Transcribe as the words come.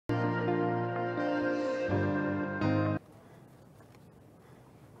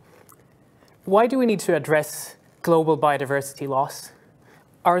Why do we need to address global biodiversity loss?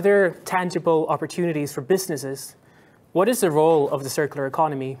 Are there tangible opportunities for businesses? What is the role of the circular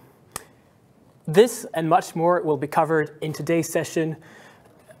economy? This and much more will be covered in today's session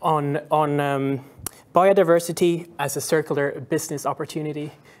on biodiversity as a circular business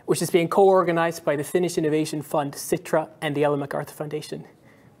opportunity, which is being co-organized by the Finnish Innovation Fund Sitra and the Ellen MacArthur Foundation.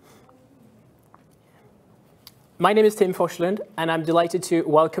 My name is Tim Forslund, and I'm delighted to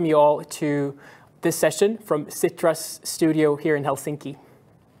welcome you all to this session from Sitra's studio here in Helsinki.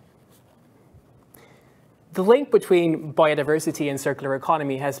 The link between biodiversity and circular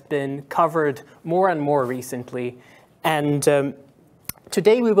economy has been covered more and more recently, and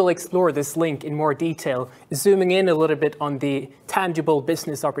today we will explore this link in more detail, zooming in a little bit on the tangible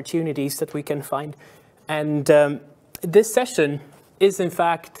business opportunities that we can find. And this session is in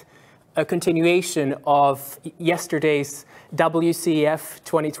fact a continuation of yesterday's WCEF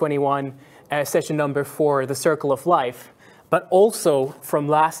 2021 session number 4, The Circle of Life, but also from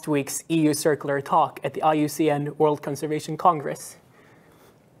last week's EU Circular Talk at the IUCN World Conservation Congress.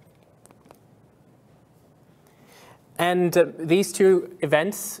 And these two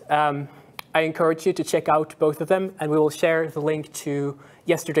events, I encourage you to check out both of them, and we will share the link to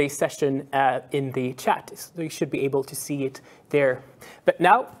yesterday's session in the chat, so you should be able to see it there. But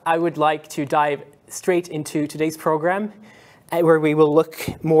now I would like to dive straight into today's program, where we will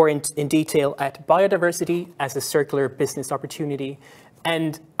look more in detail at biodiversity as a circular business opportunity.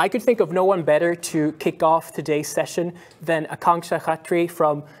 And I could think of no one better to kick off today's session than Akanksha Khatri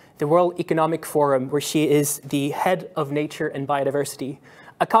from the World Economic Forum, where she is the head of nature and biodiversity.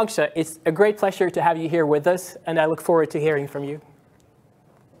 Akanksha, it's a great pleasure to have you here with us, and I look forward to hearing from you.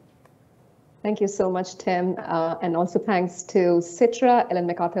 Thank you so much, Tim, and also thanks to Sitra, Ellen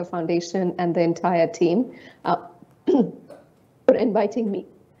MacArthur Foundation, and the entire team for inviting me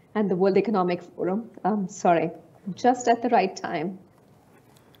and the World Economic Forum. Sorry, just at the right time.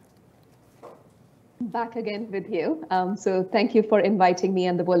 Back again with you. So thank you for inviting me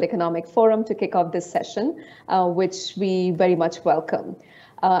and the World Economic Forum to kick off this session, which we very much welcome.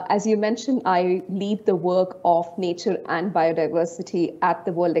 As you mentioned, I lead the work of nature and biodiversity at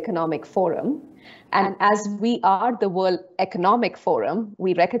the World Economic Forum. And as we are the World Economic Forum,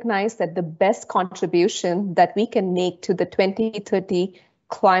 we recognize that the best contribution that we can make to the 2030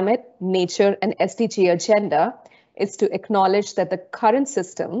 climate, nature, and SDG agenda is to acknowledge that the current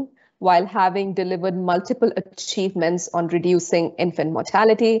system, while having delivered multiple achievements on reducing infant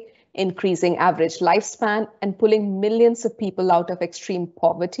mortality, increasing average lifespan, and pulling millions of people out of extreme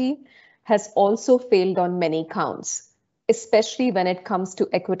poverty, has also failed on many counts, especially when it comes to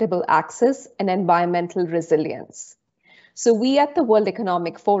equitable access and environmental resilience. So we at the World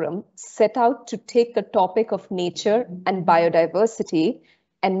Economic Forum set out to take the topic of nature and biodiversity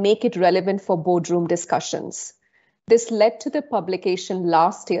and make it relevant for boardroom discussions. This led to the publication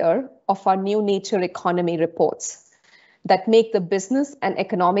last year of our new nature economy reports that make the business and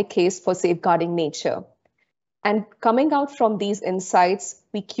economic case for safeguarding nature. And coming out from these insights,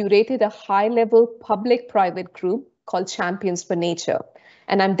 we curated a high-level public-private group called Champions for Nature.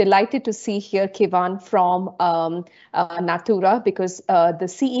 And I'm delighted to see here Kivan from Natura, because the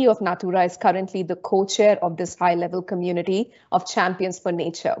CEO of Natura is currently the co-chair of this high-level community of Champions for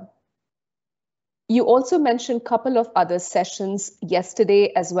Nature. You also mentioned a couple of other sessions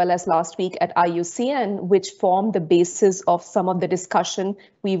yesterday as well as last week at IUCN, which form the basis of some of the discussion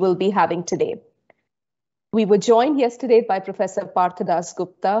we will be having today. We were joined yesterday by Professor Partha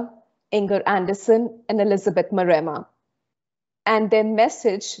Dasgupta, Inger Anderson, and Elizabeth Marema. And their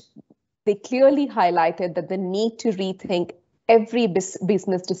message, they clearly highlighted that the need to rethink every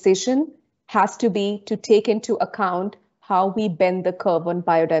business decision has to be to take into account how we bend the curve on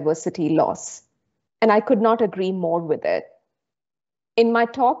biodiversity loss. And I could not agree more with it. In my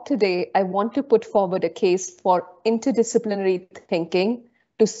talk today, I want to put forward a case for interdisciplinary thinking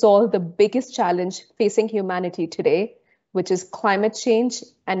to solve the biggest challenge facing humanity today, which is climate change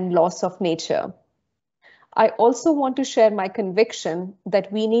and loss of nature. I also want to share my conviction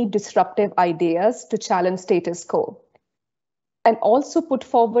that we need disruptive ideas to challenge status quo, and also put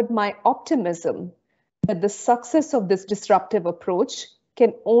forward my optimism that the success of this disruptive approach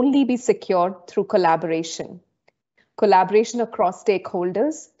can only be secured through collaboration. Collaboration across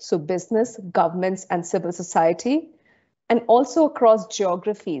stakeholders, so business, governments, and civil society, and also across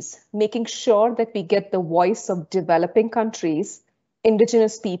geographies, making sure that we get the voice of developing countries,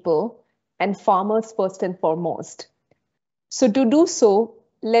 indigenous people, and farmers first and foremost. So to do so,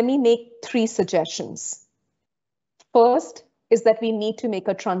 let me make 3 suggestions. First is that we need to make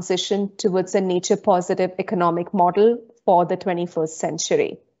a transition towards a nature-positive economic model for the 21st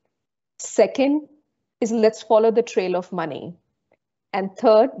century. Second is let's follow the trail of money. And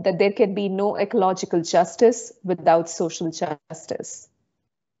third, that there can be no ecological justice without social justice.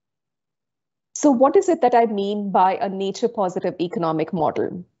 So what is it that I mean by a nature-positive economic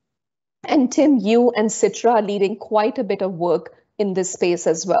model? And Tim, you and Sitra are leading quite a bit of work in this space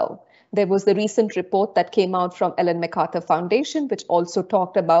as well. There was the recent report that came out from Ellen MacArthur Foundation, which also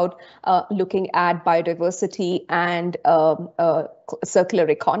talked about looking at biodiversity and circular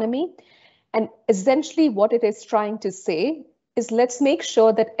economy. And essentially what it is trying to say is let's make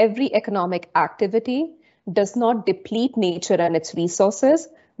sure that every economic activity does not deplete nature and its resources,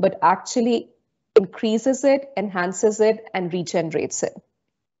 but actually increases it, enhances it, and regenerates it.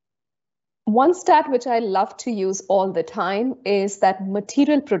 One stat which I love to use all the time is that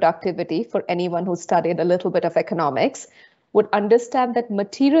material productivity, for anyone who studied a little bit of economics, would understand that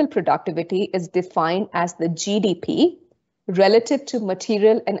material productivity is defined as the GDP relative to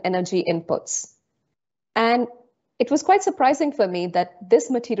material and energy inputs. And it was quite surprising for me that this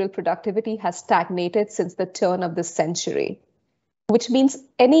material productivity has stagnated since the turn of the century, which means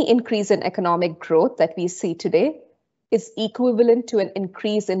any increase in economic growth that we see today is equivalent to an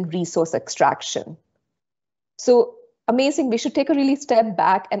increase in resource extraction. So amazing, we should take a really step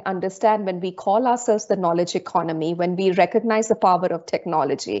back and understand when we call ourselves the knowledge economy, when we recognize the power of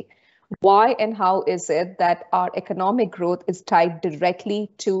technology, why and how is it that our economic growth is tied directly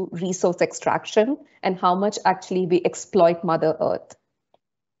to resource extraction and how much actually we exploit Mother Earth?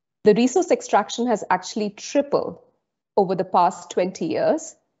 The resource extraction has actually tripled over the past 20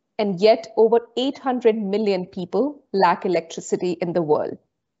 years. And yet over 800 million people lack electricity in the world.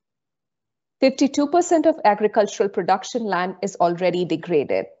 52% of agricultural production land is already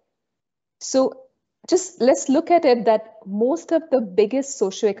degraded. So just let's look at it that most of the biggest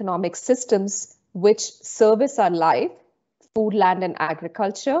socioeconomic systems which service our life, food, land, and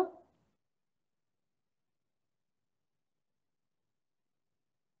agriculture,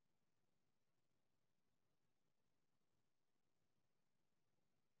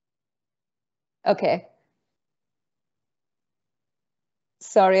 okay.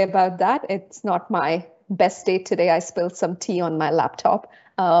 Sorry about that. It's not my best day today. I spilled some tea on my laptop.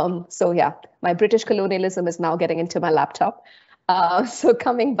 So yeah, my British colonialism is now getting into my laptop. So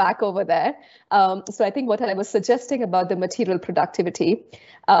coming back over there. So I think what I was suggesting about the material productivity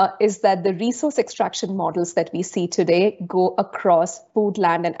is that the resource extraction models that we see today go across food,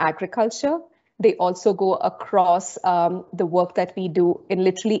 land, and agriculture. They also go across the work that we do in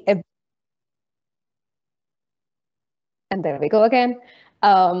literally every. And there we go again.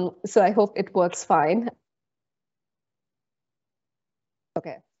 So I hope it works fine.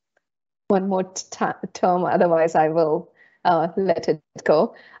 Okay, one more term, otherwise I will let it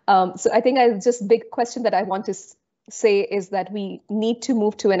go. So I think just big question that I want to say is that we need to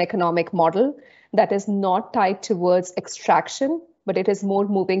move to an economic model that is not tied towards extraction, but it is more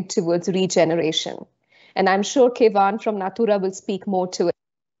moving towards regeneration. And I'm sure Kevan from Natura will speak more to it.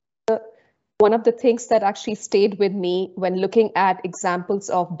 One of the things that actually stayed with me when looking at examples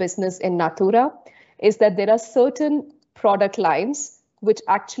of business in Natura is that there are certain product lines which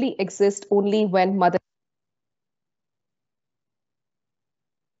actually exist only when mother.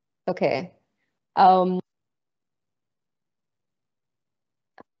 Okay.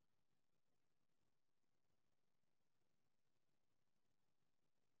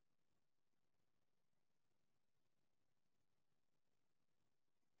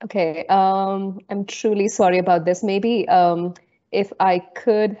 Okay, I'm truly sorry about this. Maybe if I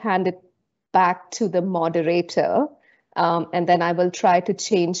could hand it back to the moderator, and then I will try to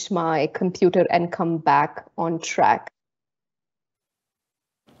change my computer and come back on track.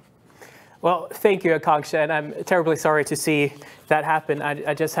 Well, thank you, Akanksha, and I'm terribly sorry to see that happen.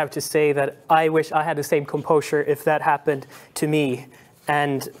 I just have to say that I wish I had the same composure if that happened to me,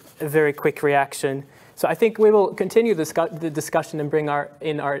 and a very quick reaction. So I think we will continue the discussion and bring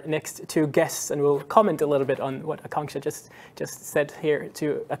in our next two guests, and we'll comment a little bit on what Akanksha just said here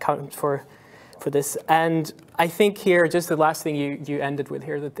to account for this. And I think here, just the last thing you ended with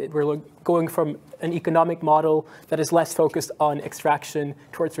here, that we're going from an economic model that is less focused on extraction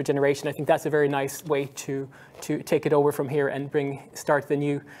towards regeneration. I think that's a very nice way to take it over from here and start the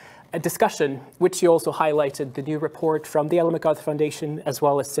new discussion, which you also highlighted, the new report from the Ellen MacArthur Foundation, as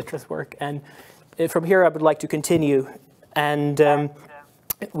well as Citra's work. And from here, I would like to continue. And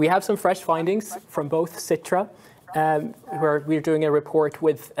we have some fresh findings from both Sitra, where we're doing a report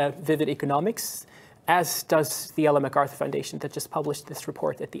with Vivid Economics, as does the Ellen MacArthur Foundation that just published this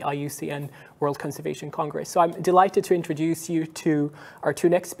report at the IUCN World Conservation Congress. So I'm delighted to introduce you to our two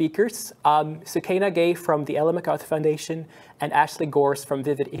next speakers, Sukaina Gay from the Ellen MacArthur Foundation and Ashley Gores from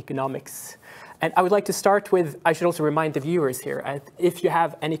Vivid Economics. And I would like to start with, I should also remind the viewers here, if you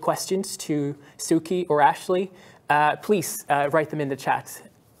have any questions to Suki or Ashley, please write them in the chat.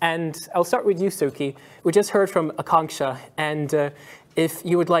 And I'll start with you, Suki. We just heard from Akanksha, and if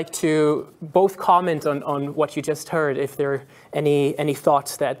you would like to both comment on what you just heard, if there are any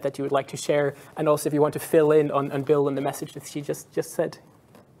thoughts that you would like to share, and also if you want to fill in on Bill and the message that she just said.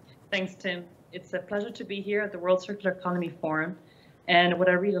 Thanks, Tim. It's a pleasure to be here at the World Circular Economy Forum. And what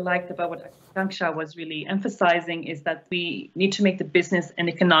I really liked about what Akanksha was really emphasizing is that we need to make the business and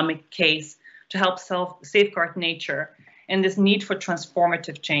economic case to help safeguard nature and this need for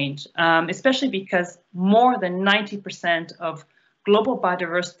transformative change, especially because more than 90% of global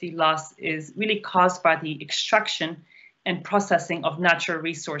biodiversity loss is really caused by the extraction and processing of natural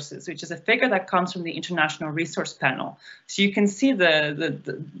resources, which is a figure that comes from the International Resource Panel. So you can see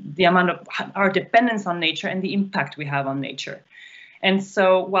the amount of our dependence on nature and the impact we have on nature. And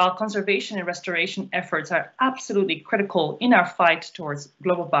so while conservation and restoration efforts are absolutely critical in our fight towards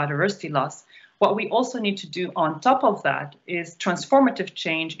global biodiversity loss, what we also need to do on top of that is transformative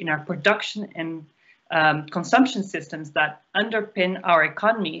change in our production and consumption systems that underpin our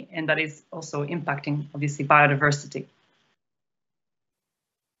economy, and that is also impacting, obviously, biodiversity.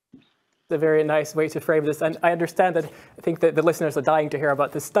 A very nice way to frame this. And I understand that I think that the listeners are dying to hear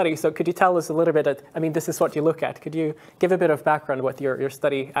about this study. So could you tell us a little bit, I mean, this is what you look at. Could you give a bit of background what your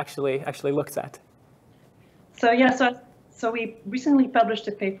study actually looks at? So yeah, so we recently published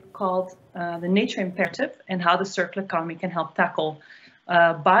a paper called The Nature Imperative and How the Circular Economy Can Help Tackle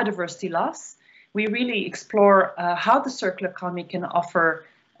Biodiversity Loss. We really explore how the circular economy can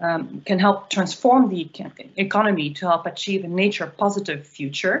help transform the economy to help achieve a nature positive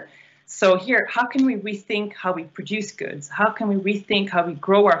future. So here, how can we rethink how we produce goods? How can we rethink how we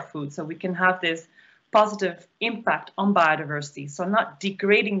grow our food so we can have this positive impact on biodiversity? So not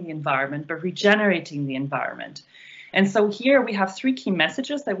degrading the environment, but regenerating the environment. And so here we have three key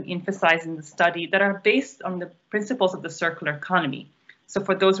messages that we emphasize in the study that are based on the principles of the circular economy. So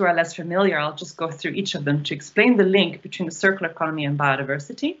for those who are less familiar, I'll just go through each of them to explain the link between the circular economy and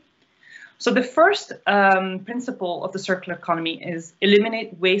biodiversity. So the first principle of the circular economy is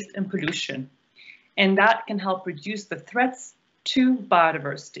eliminate waste and pollution. And that can help reduce the threats to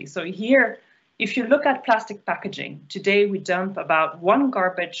biodiversity. So here, if you look at plastic packaging, today we dump about 1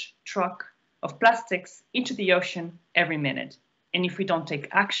 garbage truck of plastics into the ocean every minute. And if we don't take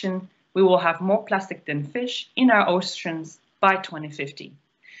action, we will have more plastic than fish in our oceans by 2050.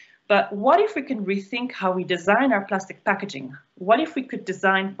 But what if we can rethink how we design our plastic packaging? What if we could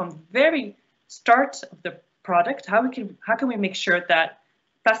design from the very start of the product, how can we make sure that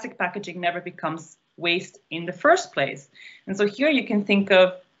plastic packaging never becomes waste in the first place? And so here you can think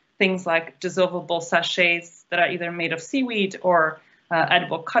of things like dissolvable sachets that are either made of seaweed or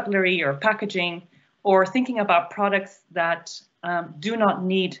edible cutlery or packaging, or thinking about products that do not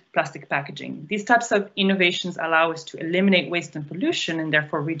need plastic packaging. These types of innovations allow us to eliminate waste and pollution and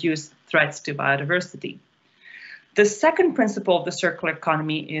therefore reduce threats to biodiversity. The second principle of the circular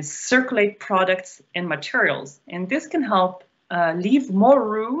economy is circulate products and materials. And this can help leave more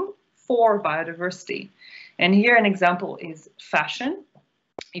room for biodiversity. And here an example is fashion.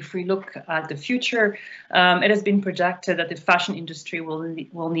 If we look at the future, it has been projected that the fashion industry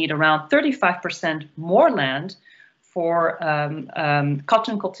will need around 35% more land for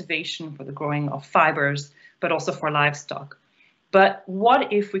cotton cultivation, for the growing of fibers, but also for livestock. But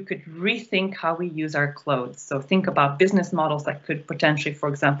what if we could rethink how we use our clothes? So think about business models that could potentially, for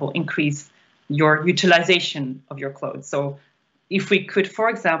example, increase your utilization of your clothes. So if we could, for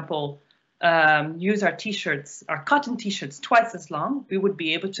example, use our t-shirts, our cotton t-shirts twice as long, we would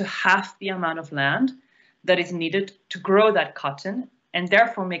be able to halve the amount of land that is needed to grow that cotton and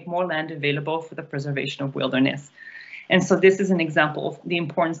therefore make more land available for the preservation of wilderness. And so this is an example of the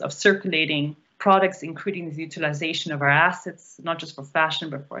importance of circulating products, including the utilization of our assets, not just for fashion,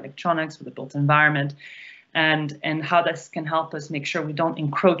 but for electronics, for the built environment, and how this can help us make sure we don't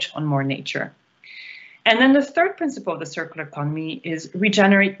encroach on more nature. And then the third principle of the circular economy is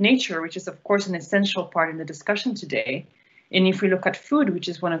regenerate nature, which is, of course, an essential part in the discussion today. And if we look at food, which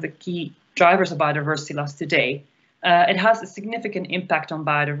is one of the key drivers of biodiversity loss today, it has a significant impact on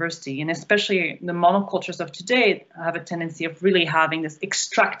biodiversity, and especially the monocultures of today have a tendency of really having this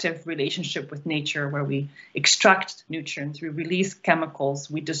extractive relationship with nature, where we extract nutrients, we release chemicals,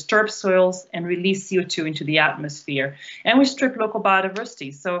 we disturb soils and release CO2 into the atmosphere, and we strip local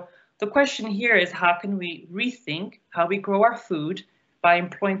biodiversity. So the question here is, how can we rethink how we grow our food by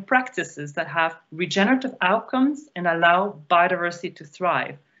employing practices that have regenerative outcomes and allow biodiversity to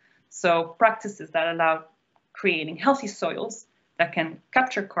thrive? So practices that allow creating healthy soils that can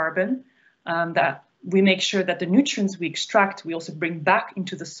capture carbon, that we make sure that the nutrients we extract, we also bring back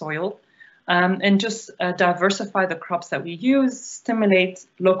into the soil, and just diversify the crops that we use, stimulate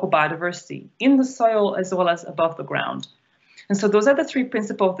local biodiversity in the soil as well as above the ground. And so those are the three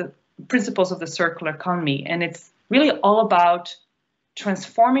principles of the circular economy. And it's really all about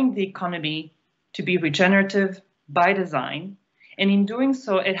transforming the economy to be regenerative by design. And in doing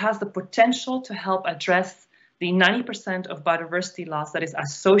so, it has the potential to help address the 90% of biodiversity loss that is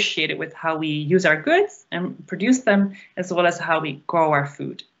associated with how we use our goods and produce them, as well as how we grow our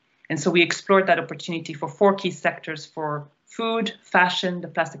food. And so we explored that opportunity for 4 key sectors: for food, fashion, the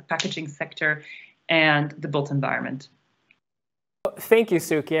plastic packaging sector, and the built environment. Thank you,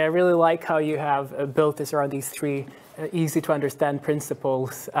 Suki. I really like how you have built this around these 3 easy to understand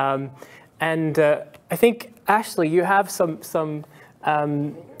principles. And I think, Ashley, you have some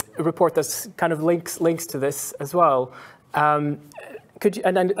report that's kind of links to this as well. Could you,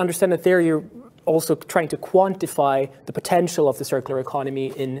 and I understand that there you're also trying to quantify the potential of the circular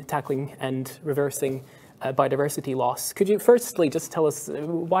economy in tackling and reversing biodiversity loss. Could you firstly just tell us,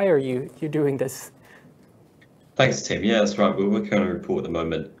 why are you doing this? Thanks, Tim. Yeah, that's right. We're working on a report at the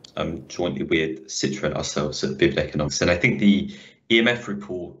moment jointly with Sitra and ourselves at Vivid Economics. And I think the EMF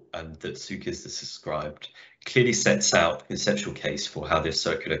report that Suki has described clearly sets out the conceptual case for how this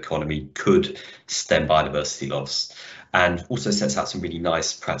circular economy could stem biodiversity loss, and also sets out some really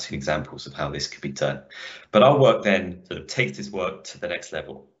nice practical examples of how this could be done. But our work then sort of takes this work to the next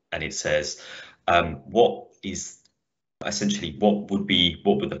level, and it says, what would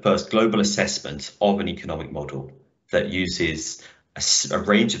the first global assessment of an economic model that uses a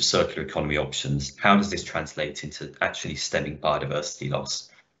range of circular economy options? How does this translate into actually stemming biodiversity loss?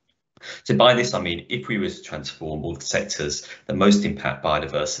 So by this, I mean, if we were to transform all the sectors that most impact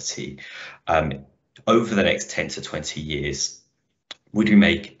biodiversity over the next 10 to 20 years, would we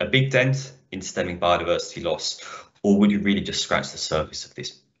make a big dent in stemming biodiversity loss, or would we really just scratch the surface of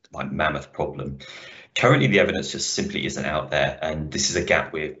this mammoth problem? Currently, the evidence just simply isn't out there, and this is a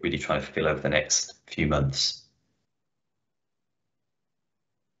gap we're really trying to fill over the next few months.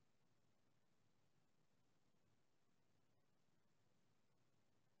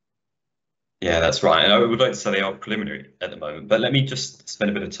 Yeah, that's right. And I would like to say they are preliminary at the moment, but let me just spend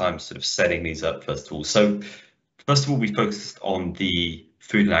a bit of time sort of setting these up first of all. So first of all, we focused on the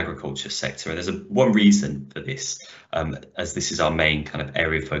food and agriculture sector, and there's one reason for this, as this is our main kind of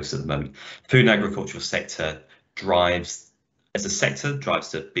area of focus at the moment. Food and agricultural sector drives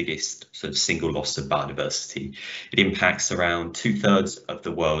the biggest sort of single loss of biodiversity. It impacts around 2/3 of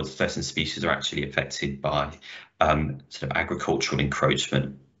the world's pheasant species are actually affected by sort of agricultural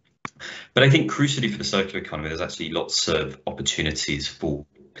encroachment. But I think crucially for the circular economy, there's actually lots of opportunities for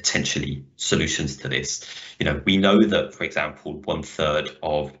potentially solutions to this. You know, we know that, for example, 1/3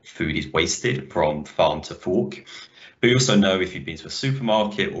 of food is wasted from farm to fork. But we also know, if you've been to a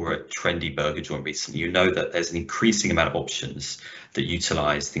supermarket or a trendy burger joint recently, you know that there's an increasing amount of options that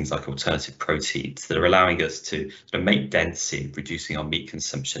utilize things like alternative proteins that are allowing us to sort of make dents in reducing our meat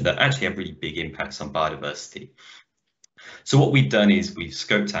consumption that actually have really big impacts on biodiversity. So what we've done is we've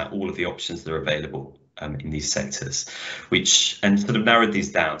scoped out all of the options that are available in these sectors, and sort of narrowed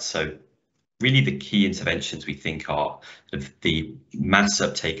these down. So really the key interventions we think are the mass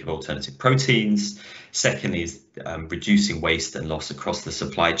uptake of alternative proteins. Second is reducing waste and loss across the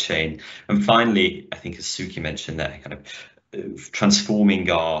supply chain. And finally, I think as Suki mentioned there, kind of transforming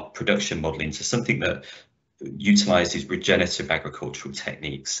our production model into something that utilizes regenerative agricultural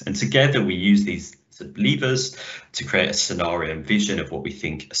techniques. And together we use these levers to create a scenario and vision of what we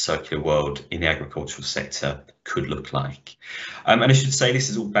think a circular world in the agricultural sector could look like. And I should say this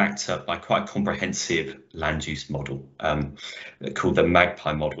is all backed up by quite a comprehensive land use model called the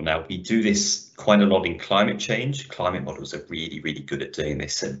MAGPIE model. Now, we do this quite a lot in climate change. Climate models are really, really good at doing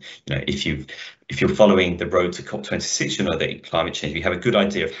this. And you know, if you're following the road to COP26, you know that in climate change we have a good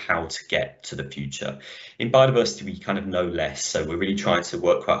idea of how to get to the future. In biodiversity, we kind of know less. So we're really trying to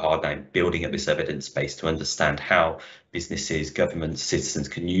work quite hard now building up this evidence base to understand how businesses, governments, citizens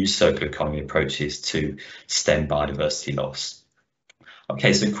can use circular economy approaches to stem biodiversity loss.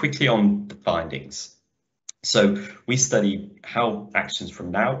 Okay, so quickly on the findings. So we study how actions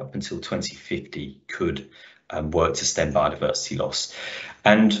from now up until 2050 could work to stem biodiversity loss.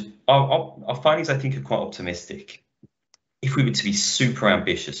 And our findings, I think, are quite optimistic. If we were to be super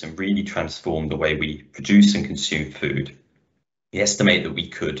ambitious and really transform the way we produce and consume food, we estimate that we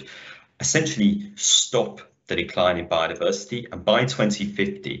could essentially stop the decline in biodiversity, and by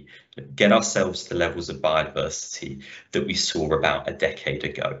 2050, get ourselves to levels of biodiversity that we saw about a decade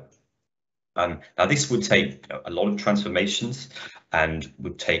ago. Now, this would take a lot of transformations and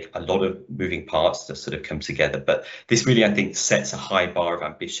would take a lot of moving parts to sort of come together. But this really, I think, sets a high bar of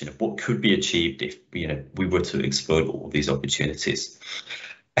ambition of what could be achieved if we were to exploit all these opportunities.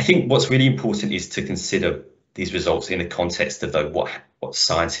 I think what's really important is to consider these results in the context of what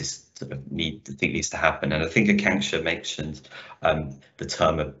scientists sort of think needs to happen. And I think Akanksha mentioned the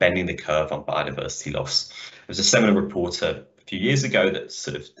term of bending the curve on biodiversity loss. There was a seminal report a few years ago that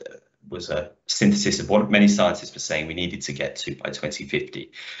sort of was a synthesis of what many scientists were saying we needed to get to by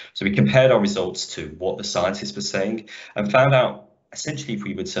 2050. So we compared our results to what the scientists were saying and found out essentially if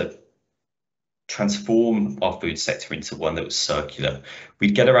we were to transform our food sector into one that was circular,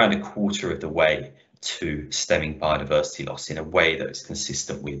 we'd get around a quarter of the way to stemming biodiversity loss in a way that is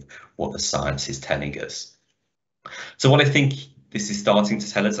consistent with what the science is telling us. So what I think this is starting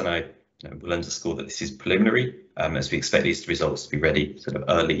to tell us, and I will underscore that this is preliminary, as we expect these results to be ready sort of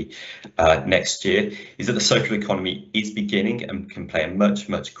early next year, is that the circular economy is beginning and can play a much,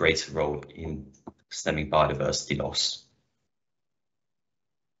 much greater role in stemming biodiversity loss.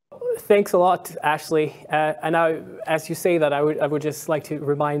 Thanks a lot, Ashley. And as you say that, I would just like to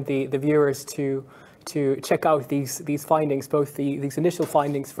remind the viewers to check out these findings, both these initial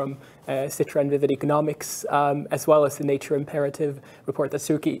findings from Sitra and Vivid Economics, as well as the Nature Imperative report that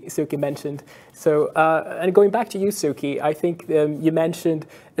Suki mentioned. So, and going back to you, Suki, I think you mentioned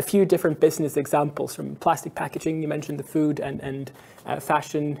a few different business examples from plastic packaging. You mentioned the food and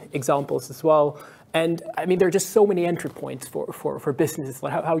fashion examples as well. And I mean, there are just so many entry points for businesses.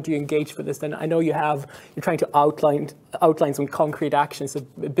 Like how do you engage for this? And I know you're trying to outline some concrete actions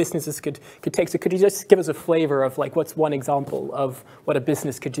that businesses could take. So could you just give us a flavor of like what's one example of what a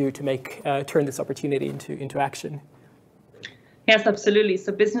business could do to make turn this opportunity into action? Yes, absolutely.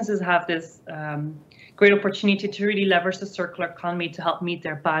 So businesses have this great opportunity to really leverage the circular economy to help meet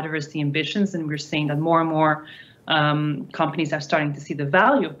their biodiversity ambitions, and we're seeing that more and more companies are starting to see the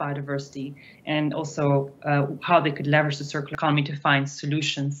value of biodiversity and also how they could leverage the circular economy to find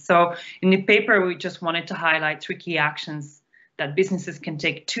solutions. So in the paper, we just wanted to highlight 3 key actions that businesses can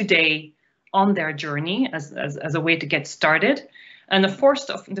take today on their journey as a way to get started. And the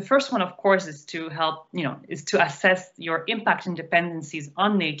first one, of course, is to help, is to assess your impact and dependencies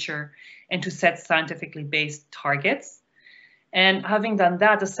on nature and to set scientifically based targets. And having done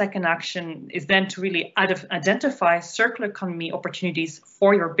that, the second action is then to really identify circular economy opportunities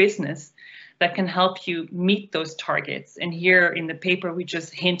for your business that can help you meet those targets. And here in the paper, we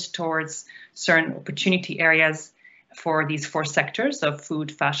just hint towards certain opportunity areas for these 4 sectors of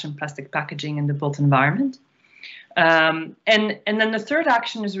food, fashion, plastic packaging, and the built environment. And then the third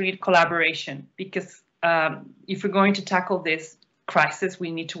action is really collaboration, because if we're going to tackle this crisis,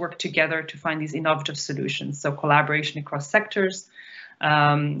 we need to work together to find these innovative solutions. So collaboration across sectors,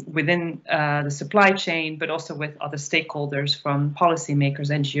 within the supply chain, but also with other stakeholders from policymakers,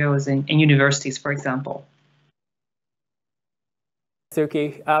 NGOs, and universities, for example.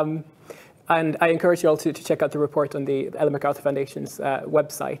 Suki, and I encourage you all to check out the report on the Ellen MacArthur Foundation's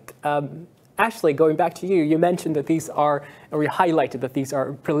website. Ashley, going back to you, you mentioned that these are, or you highlighted that these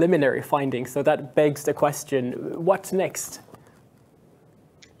are preliminary findings. So that begs the question, what's next?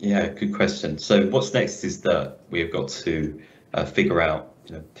 Yeah, good question. So what's next is that we've got to figure out,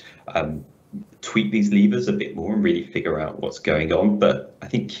 tweak these levers a bit more and really figure out what's going on. But I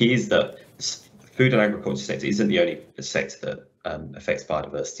think key is that the food and agriculture sector isn't the only sector that affects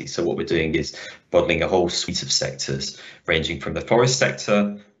biodiversity. So what we're doing is modelling a whole suite of sectors, ranging from the forest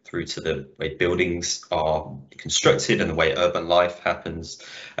sector through to the way buildings are constructed and the way urban life happens,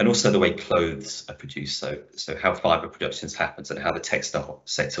 and also the way clothes are produced. So how fibre production happens and how the textile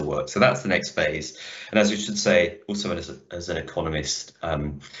sector works. So that's the next phase. And as you should say, also as an economist,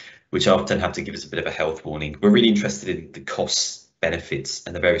 which I often have to give us a bit of a health warning, we're really interested in the costs, benefits,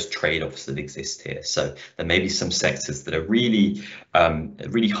 and the various trade-offs that exist here. So there may be some sectors that are really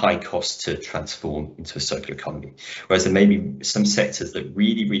high cost to transform into a circular economy, whereas there may be some sectors that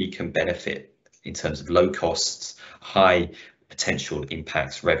really can benefit in terms of low costs, high potential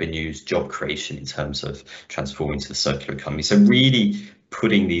impacts, revenues, job creation in terms of transforming to the circular economy. So really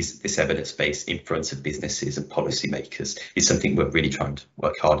putting this evidence base in front of businesses and policymakers is something we're really trying to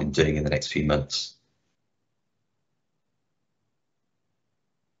work hard in doing in the next few months.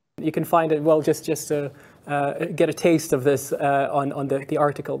 You can find it, well, just get a taste of this on the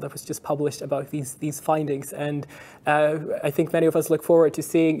article that was just published about these findings. And I think many of us look forward to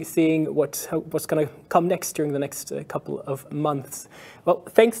seeing what's going to come next during the next couple of months. Well,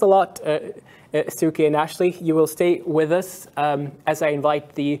 thanks a lot, Suki and Ashley. You will stay with us as I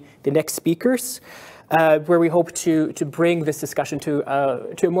invite the next speakers, where we hope to bring this discussion to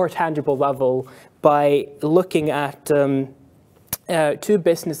a more tangible level by looking at two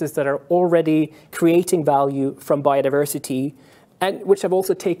businesses that are already creating value from biodiversity, and which have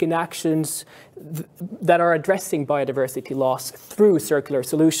also taken actions that are addressing biodiversity loss through circular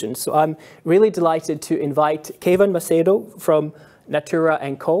solutions. So I'm really delighted to invite Keivan Macedo from Natura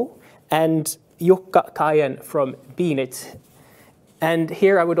 & Co. and Jukka Kajan from Beanit. And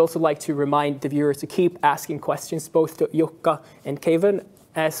here I would also like to remind the viewers to keep asking questions both to Jukka and Keivan,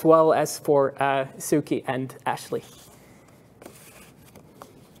 as well as for Suki and Ashley.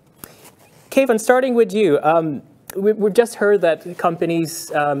 Keivan, starting with you. We've just heard that companies,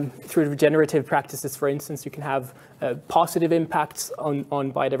 through regenerative practices, for instance, you can have positive impacts on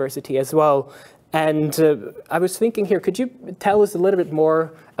biodiversity as well. And I was thinking here, could you tell us a little bit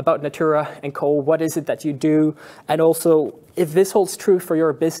more about Natura & Co? What is it that you do? And also, if this holds true for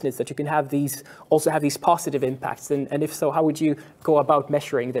your business, that you can have these positive impacts, and if so, how would you go about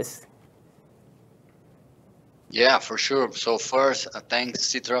measuring this? Yeah, for sure. So first, thanks,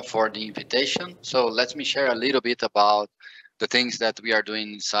 Sitra, for the invitation. So let me share a little bit about the things that we are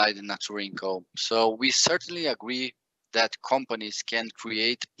doing inside Natura & Co. So we certainly agree that companies can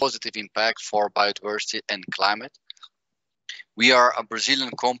create positive impact for biodiversity and climate. We are a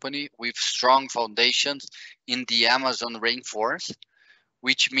Brazilian company with strong foundations in the Amazon rainforest,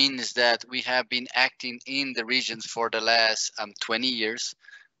 which means that we have been acting in the regions for the last 20 years,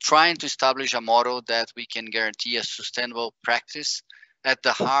 trying to establish a model that we can guarantee a sustainable practice at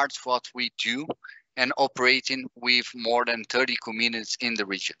the heart of what we do, and operating with more than 30 communities in the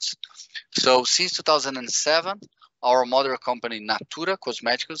regions. So since 2007, our mother company, Natura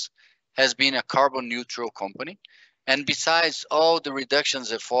Cosméticos, has been a carbon neutral company. And besides all the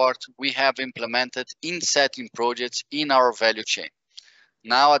reductions effort, we have implemented insetting projects in our value chain.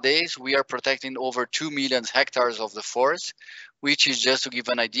 Nowadays, we are protecting over 2 million hectares of the forest, which is, just to give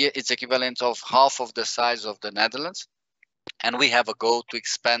an idea, it's equivalent of half of the size of the Netherlands. And we have a goal to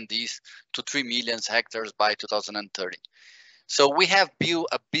expand these to 3 million hectares by 2030. So we have built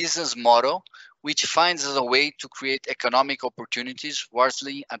a business model which finds a way to create economic opportunities whilst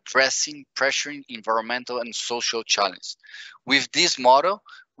addressing pressuring environmental and social challenges. With this model,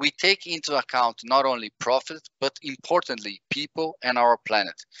 we take into account not only profit, but importantly, people and our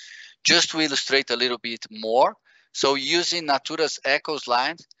planet. Just to illustrate a little bit more, so using Natura's Ecos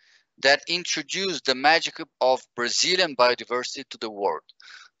line that introduced the magic of Brazilian biodiversity to the world.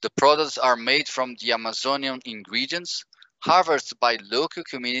 The products are made from the Amazonian ingredients, harvested by local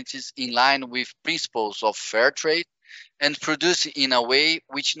communities in line with principles of fair trade, and produced in a way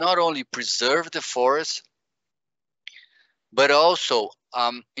which not only preserves the forest, but also,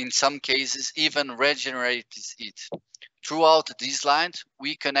 in some cases, even regenerates it. Throughout these lines,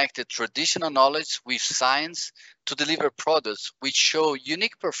 we connected traditional knowledge with science to deliver products which show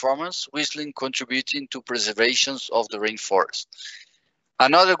unique performance, whistling contributing to preservation of the rainforest.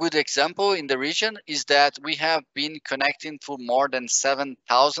 Another good example in the region is that we have been connecting to more than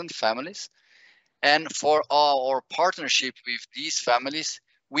 7,000 families. And for our partnership with these families,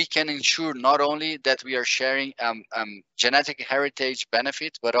 we can ensure not only that we are sharing genetic heritage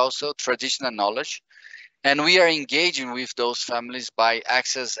benefit, but also traditional knowledge. And we are engaging with those families by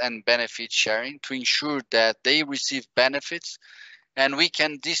access and benefit sharing to ensure that they receive benefits, and we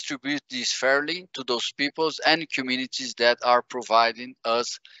can distribute this fairly to those peoples and communities that are providing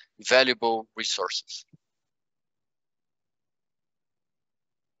us valuable resources.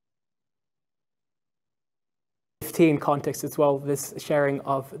 Context as well, this sharing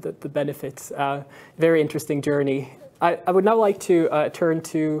of the benefits. Very interesting journey. I would now like to turn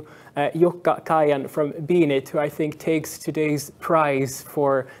to Jukka Kajan from Beanit, who I think takes today's prize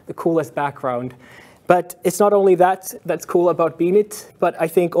for the coolest background. But it's not only that's cool about Beanit, but I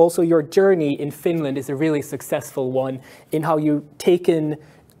think also your journey in Finland is a really successful one in how you've taken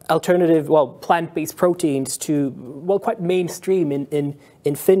alternative, plant-based proteins to, quite mainstream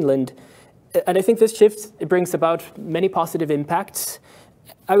in Finland. And I think this shift, it brings about many positive impacts.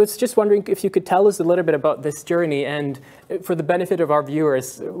 I was just wondering if you could tell us a little bit about this journey, and for the benefit of our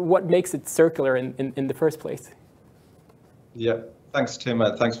viewers, what makes it circular in the first place? Yeah, thanks, Tim.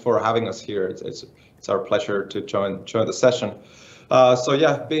 Thanks for having us here. It's our pleasure to join the session. So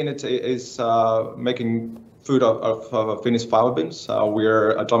yeah, Beanit is making food of Finnish fava beans.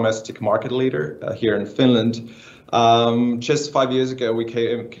 We're a domestic market leader here in Finland. Just 5 years ago, we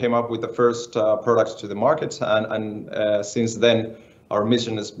came up with the first products to the market, and since then, our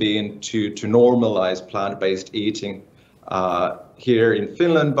mission has been to normalize plant-based eating here in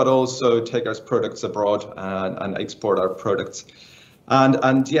Finland, but also take our products abroad and export our products.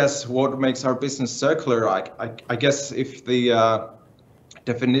 And yes, what makes our business circular? I guess if the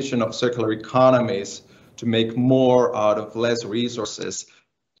definition of circular economy is to make more out of less resources,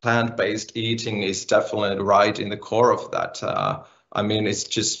 plant-based eating is definitely right in the core of that. I mean, it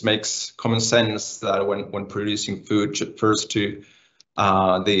just makes common sense that when producing food first to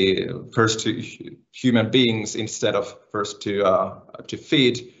human beings instead of first to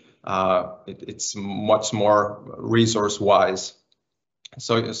feed, it's much more resource-wise.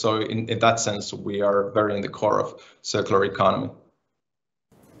 So in that sense, we are very in the core of circular economy.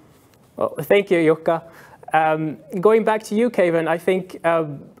 Well, thank you, Jukka. Going back to you, Keivan, I think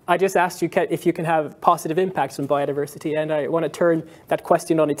I just asked you if you can have positive impacts on biodiversity, and I want to turn that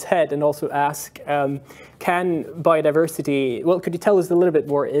question on its head and also ask, can biodiversity, well, could you tell us a little bit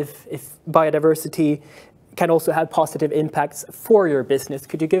more if biodiversity can also have positive impacts for your business?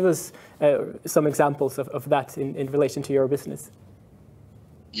 Could you give us some examples of that in relation to your business?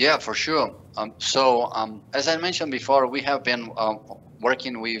 Yeah, for sure. As I mentioned before, we have been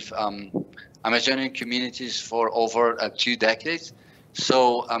working with Amazonian communities for over 2 decades.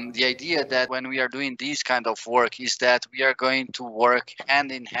 So the idea that when we are doing this kind of work is that we are going to work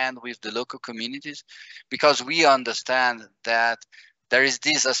hand in hand with the local communities, because we understand that there is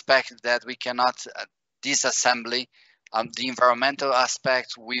this aspect that we cannot disassemble the environmental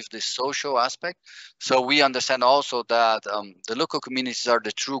aspect with the social aspect. So we understand also that the local communities are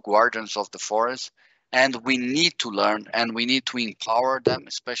the true guardians of the forest, and we need to learn and we need to empower them,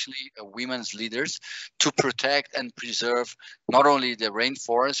 especially women's leaders, to protect and preserve not only the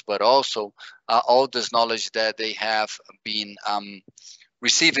rainforest, but also all this knowledge that they have been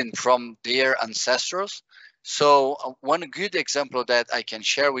receiving from their ancestors. So one good example that I can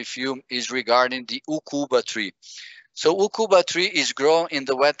share with you is regarding the ukuba tree. So ukuba tree is grown in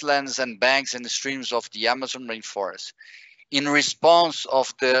the wetlands and banks and the streams of the Amazon rainforest. In response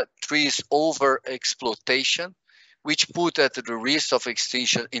of the tree's over-exploitation, which put at the risk of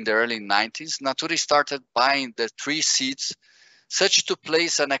extinction in the early 90s, Natura started buying the tree seeds such to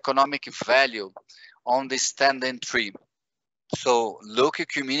place an economic value on the standing tree. So local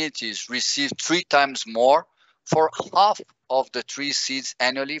communities receive 3 times more for half of the tree seeds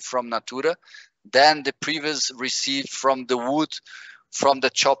annually from Natura than the previous received from the wood from the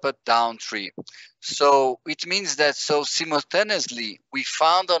chopped down tree. So it means that simultaneously we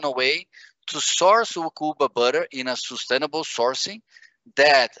found on a way to source ukuba butter in a sustainable sourcing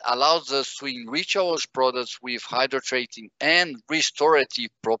that allows us to enrich our products with hydrating and restorative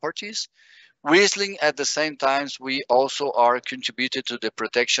properties, whistling at the same time we also are contributed to the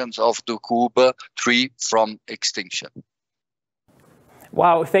protections of the ukuba tree from extinction.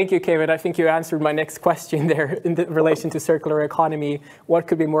 Wow, thank you, Keivan. I think you answered my next question there in relation to circular economy. What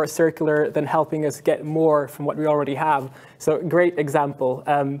could be more circular than helping us get more from what we already have? So great example.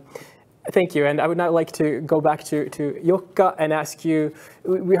 Thank you. And I would now like to go back to Jukka and ask you,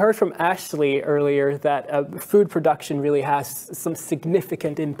 we heard from Ashley earlier that food production really has some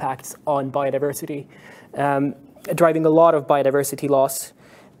significant impacts on biodiversity, driving a lot of biodiversity loss.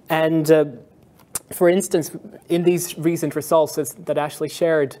 And for instance, in these recent results that Ashley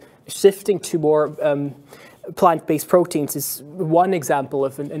shared, shifting to more plant-based proteins is one example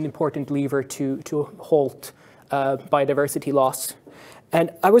of an important lever to halt biodiversity loss.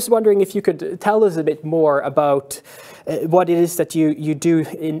 And I was wondering if you could tell us a bit more about what it is that you do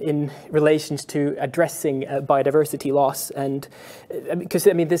in relation to addressing biodiversity loss. And because,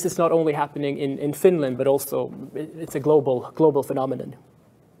 I mean, this is not only happening in Finland, but also it's a global phenomenon.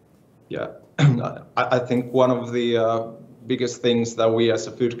 Yeah, I think one of the biggest things that we as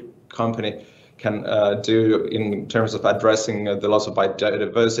a food company can do in terms of addressing the loss of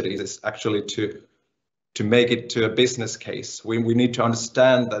biodiversity is actually to make it to a business case. We need to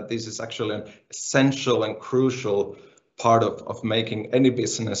understand that this is actually an essential and crucial part of making any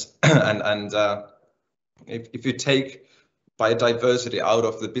business. and if you take biodiversity out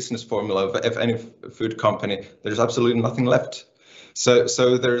of the business formula of any food company, there's absolutely nothing left.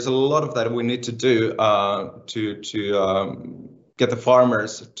 So there's a lot of that we need to do to get the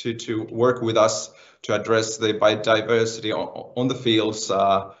farmers to work with us to address the biodiversity on the fields,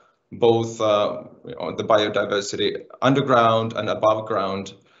 both the biodiversity underground and above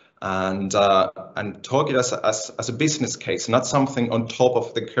ground, and talk it as a business case, not something on top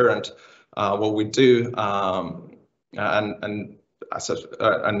of the current what we do, and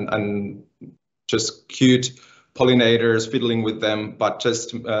just cute pollinators, fiddling with them, but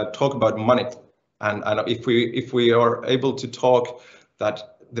just talk about money. And if we are able to talk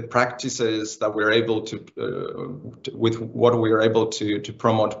that the practices that we're able to, with what we are able to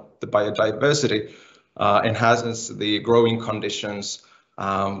promote the biodiversity, enhances the growing conditions,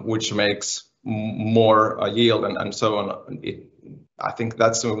 which makes more yield and so on. I think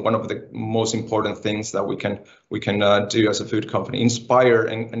that's one of the most important things that we can do as a food company: inspire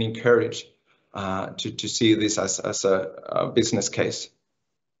and encourage to see this as a business case.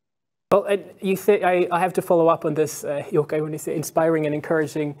 Well, you say I have to follow up on this, Jukka, when you say inspiring and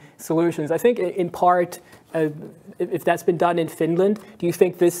encouraging solutions. I think in part, if that's been done in Finland, do you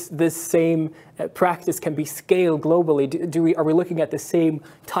think this same practice can be scaled globally? Are we looking at the same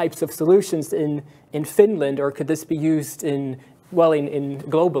types of solutions in Finland, or could this be used in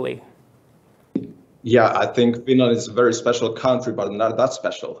globally? Yeah, I think Finland is a very special country, but not that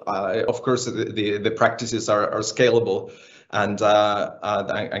special. Of course, the practices are scalable and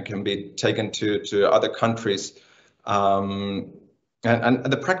can be taken to other countries. And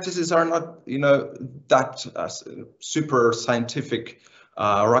the practices are not, that super scientific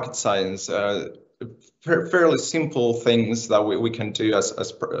rocket science. Fairly simple things that we can do as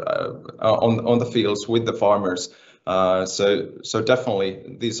on the fields with the farmers. So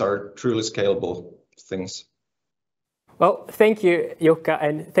definitely these are truly scalable things. Well, thank you, Jukka,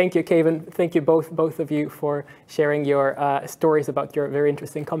 and thank you, Kevin. Thank you both of you for sharing your stories about your very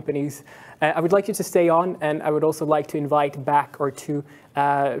interesting companies. I would like you to stay on, and I would also like to invite back our two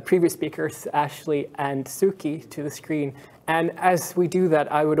previous speakers, Ashley and Suki, to the screen. And as we do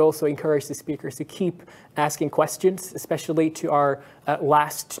that, I would also encourage the speakers to keep asking questions, especially to our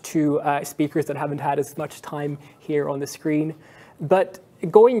last two speakers that haven't had as much time here on the screen. But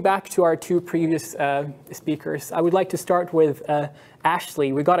going back to our two previous speakers, I would like to start with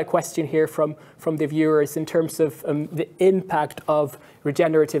Ashley. We got a question here from the viewers in terms of the impact of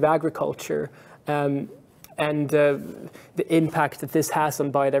regenerative agriculture and the impact that this has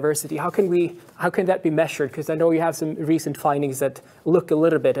on biodiversity. How can that be measured? Because I know you have some recent findings that look a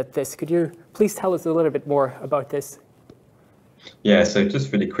little bit at this. Could you please tell us a little bit more about this? Yeah, so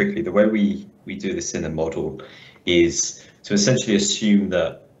just really quickly, the way we do this in the model is to essentially assume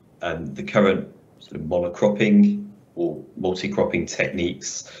that the current sort of monocropping or multi-cropping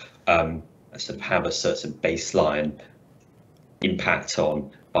techniques sort of have a certain baseline impact on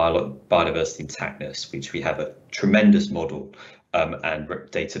biodiversity intactness, which we have a tremendous model and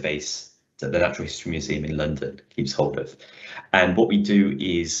database that the Natural History Museum in London keeps hold of. And what we do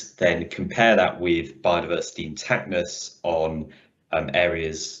is then compare that with biodiversity intactness on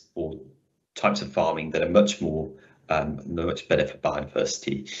areas or types of farming that are much better for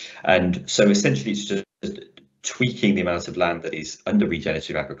biodiversity. And so essentially it's just tweaking the amount of land that is under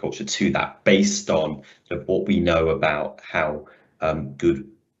regenerative agriculture to that based on sort of what we know about how good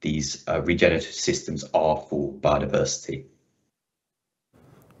these regenerative systems are for biodiversity.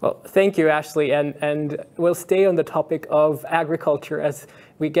 Well, thank you, Ashley, and we'll stay on the topic of agriculture as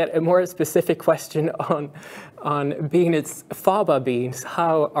we get a more specific question on beans, faba beans.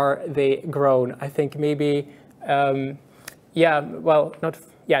 How are they grown? I think maybe, just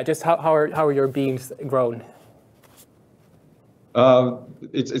how are your beans grown?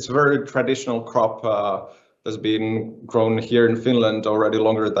 It's a very traditional crop that's been grown here in Finland already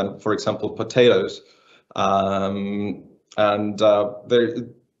longer than, for example, potatoes, and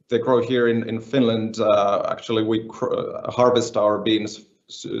they grow here in Finland. Actually, we harvest our beans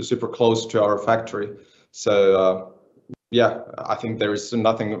super close to our factory. So yeah, I think there is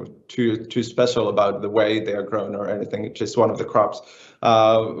nothing too special about the way they are grown or anything. It's just one of the crops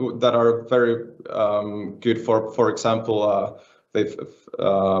that are very good for example, they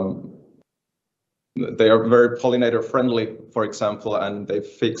are very pollinator friendly, for example, and they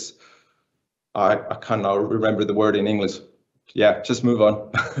fix, I can't now remember the word in English. Yeah, just move on.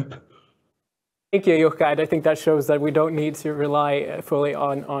 Thank you, Jukka, and I think that shows that we don't need to rely fully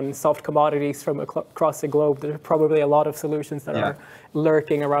on soft commodities from across the globe. There are probably a lot of solutions that are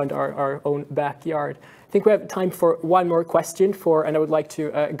lurking around our own backyard. I think we have time for one more question and I would like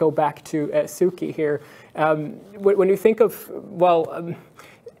to go back to Suki here. When you think of,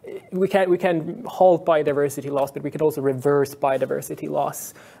 we can halt biodiversity loss, but we can also reverse biodiversity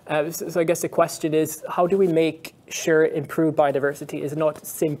loss. So I guess the question is, how do we make sure improved biodiversity is not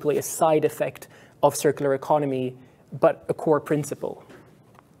simply a side effect of circular economy, but a core principle?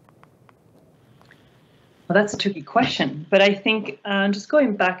 Well, that's a tricky question, but I think just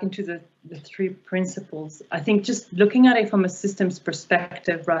going back into the three principles, I think just looking at it from a systems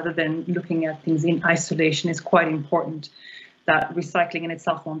perspective rather than looking at things in isolation is quite important. That recycling in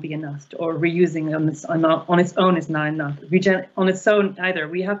itself won't be enough, or reusing on its own is not enough. On its own either.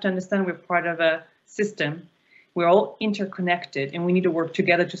 We have to understand we're part of a system. We're all interconnected, and we need to work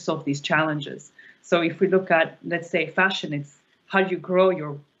together to solve these challenges. So if we look at, let's say, fashion, it's how do you grow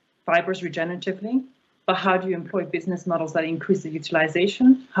your fibers regeneratively, but how do you employ business models that increase the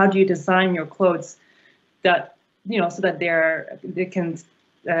utilization? How do you design your clothes that, so that they can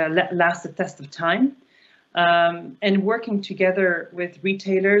last the test of time? And working together with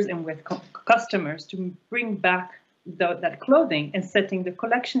retailers and with customers to bring back that clothing and setting the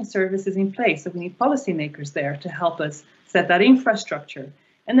collection services in place. So we need policymakers there to help us set that infrastructure.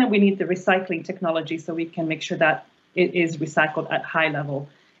 And then we need the recycling technology so we can make sure that it is recycled at high level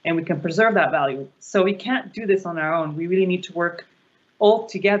and we can preserve that value. So we can't do this on our own. We really need to work all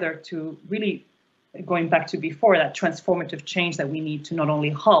together to really, going back to before, that transformative change that we need to not only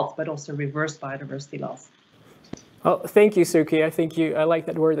halt, but also reverse biodiversity loss. Well, thank you, Suki. I like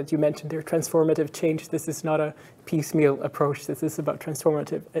that word that you mentioned there, transformative change. This is not a piecemeal approach. This is about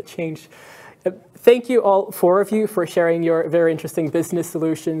transformative change. Thank you all four of you for sharing your very interesting business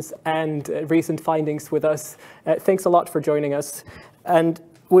solutions and recent findings with us. Thanks a lot for joining us. And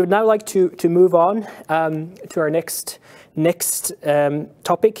we would now like to move on to our next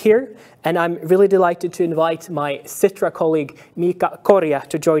topic here. And I'm really delighted to invite my Sitra colleague, Mika Korja,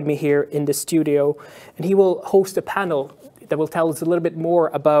 to join me here in the studio. And he will host a panel that will tell us a little bit more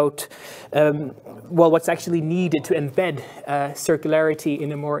about what's actually needed to embed circularity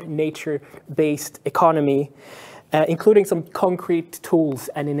in a more nature-based economy, including some concrete tools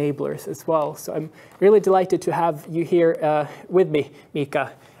and enablers as well. So I'm really delighted to have you here with me,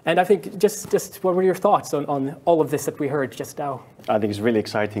 Mika. And I think just what were your thoughts on all of this that we heard just now? I think it's really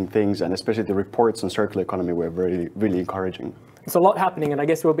exciting things, and especially the reports on circular economy were really encouraging. There's a lot happening, and I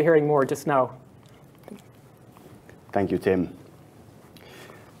guess we'll be hearing more just now. Thank you, Tim.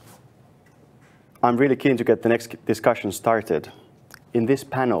 I'm really keen to get the next discussion started. In this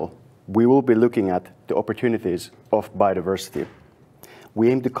panel, we will be looking at the opportunities of biodiversity.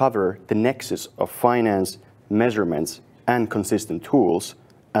 We aim to cover the nexus of finance, measurements, and consistent tools,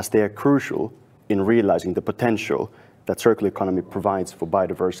 as they are crucial in realizing the potential that circular economy provides for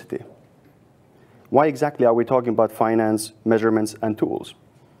biodiversity. Why exactly are we talking about finance, measurements, and tools?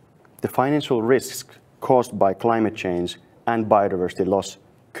 The financial risks caused by climate change and biodiversity loss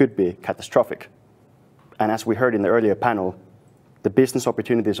could be catastrophic. And as we heard in the earlier panel, the business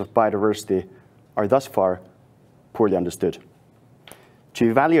opportunities of biodiversity are thus far poorly understood. To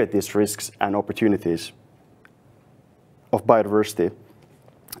evaluate these risks and opportunities of biodiversity,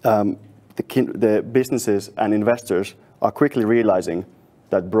 the businesses and investors are quickly realizing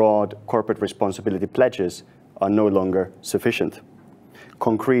that broad corporate responsibility pledges are no longer sufficient.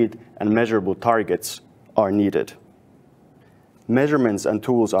 Concrete and measurable targets are needed. Measurements and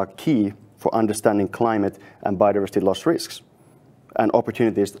tools are key for understanding climate and biodiversity loss risks and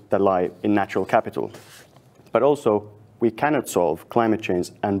opportunities that lie in natural capital. But also, we cannot solve climate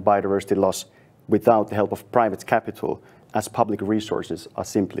change and biodiversity loss without the help of private capital, as public resources are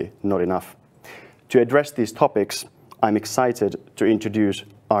simply not enough. To address these topics, I'm excited to introduce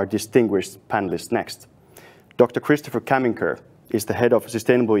our distinguished panelists next. Dr. Christopher Kamminker is the head of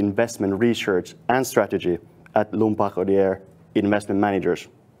Sustainable Investment Research and Strategy at Lombard Investment Managers.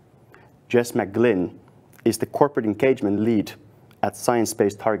 Jess McGlynn is the Corporate Engagement Lead at Science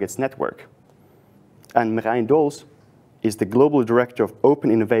Based Targets Network. And Marijn Dols is the Global Director of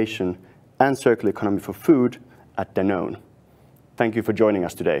Open Innovation and Circular Economy for Food at Danone. Thank you for joining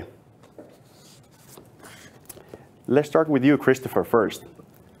us today. Let's start with you, Christopher, first.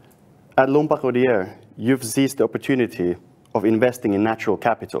 At Lombard, you've seized the opportunity of investing in natural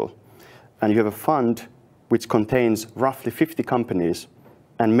capital, and you have a fund which contains roughly 50 companies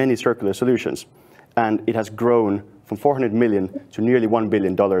and many circular solutions, and it has grown from $400 million to nearly $1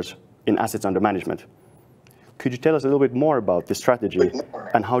 billion in assets under management. Could you tell us a little bit more about this strategy,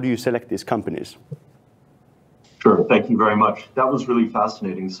 and how do you select these companies? Sure, thank you very much. That was really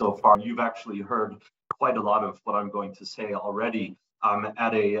fascinating so far. You've actually heard quite a lot of what I'm going to say already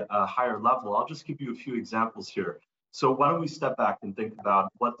at a higher level. I'll just give you a few examples here. So why don't we step back and think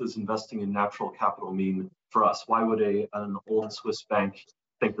about what does investing in natural capital mean for us? Why would an old Swiss bank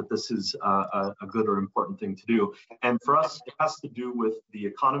think that this is a good or important thing to do? And for us, it has to do with the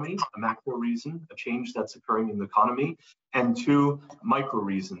economy, a macro reason, a change that's occurring in the economy, and two micro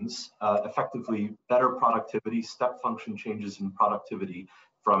reasons, effectively better productivity, step function changes in productivity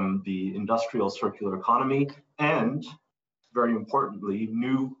from the industrial circular economy, and very importantly,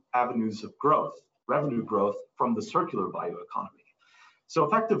 new avenues of growth, revenue growth from the circular bioeconomy. So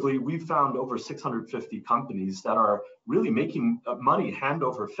effectively, we've found over 650 companies that are really making money hand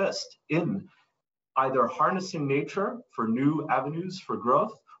over fist in either harnessing nature for new avenues for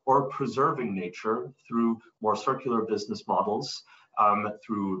growth or preserving nature through more circular business models,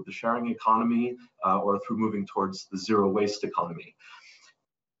 through the sharing economy, or through moving towards the zero waste economy.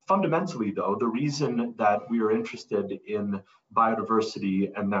 Fundamentally, though, the reason that we are interested in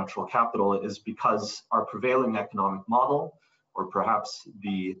biodiversity and natural capital is because our prevailing economic model, or perhaps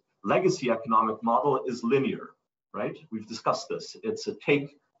the legacy economic model, is linear, right? We've discussed this. It's a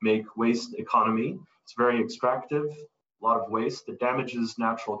take, make, waste economy. It's very extractive, a lot of waste. It damages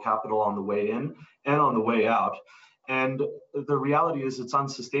natural capital on the way in and on the way out. And the reality is it's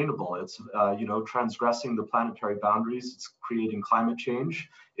unsustainable. It's transgressing the planetary boundaries. It's creating climate change.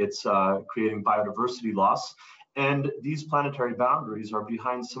 It's creating biodiversity loss. And these planetary boundaries are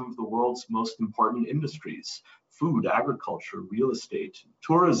behind some of the world's most important industries: food, agriculture, real estate,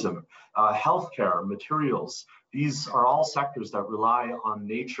 tourism, healthcare, materials. These are all sectors that rely on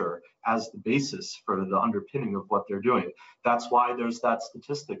nature as the basis for the underpinning of what they're doing. That's why there's that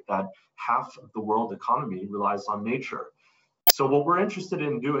statistic that half of the world economy relies on nature. So what we're interested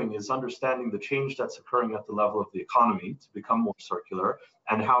in doing is understanding the change that's occurring at the level of the economy to become more circular,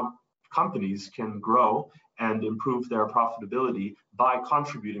 and how companies can grow and improve their profitability by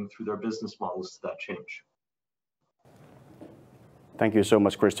contributing through their business models to that change. Thank you so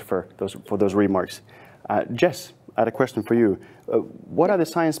much, Christopher, for those remarks. Jess, I had a question for you. What are the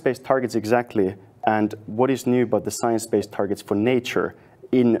science-based targets exactly, and what is new about the science-based targets for nature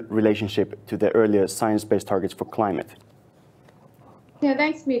in relationship to the earlier science-based targets for climate? Yeah,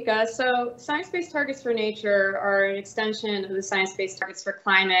 thanks, Mika. So science-based targets for nature are an extension of the science-based targets for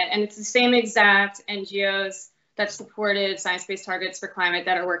climate, and it's the same exact NGOs that supported science-based targets for climate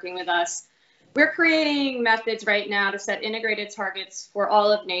that are working with us. We're creating methods right now to set integrated targets for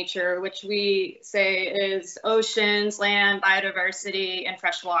all of nature, which we say is oceans, land, biodiversity, and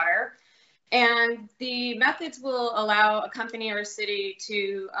fresh water. And the methods will allow a company or a city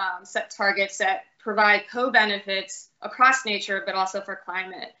to set targets that provide co-benefits across nature, but also for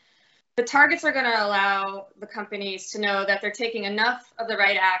climate. The targets are going to allow the companies to know that they're taking enough of the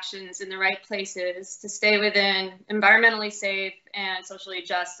right actions in the right places to stay within environmentally safe and socially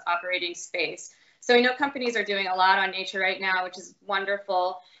just operating space. So we know companies are doing a lot on nature right now, which is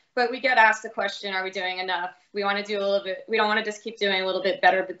wonderful, but we get asked the question, are we doing enough? We want to do a little bit, we don't want to just keep doing a little bit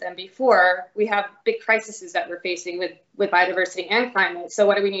better than before. We have big crises that we're facing with biodiversity and climate. So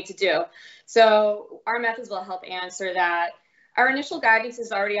what do we need to do? So our methods will help answer that. Our initial guidance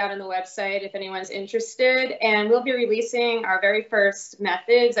is already out on the website if anyone's interested, and we'll be releasing our very first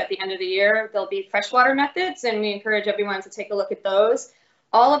methods at the end of the year. They'll be freshwater methods, and we encourage everyone to take a look at those.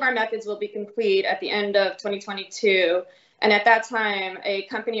 All of our methods will be complete at the end of 2022, and at that time, a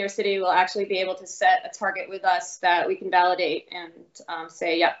company or city will actually be able to set a target with us that we can validate and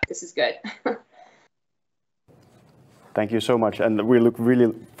say, yep, this is good. Thank you so much, and we look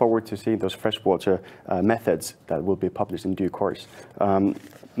really forward to seeing those freshwater methods that will be published in due course.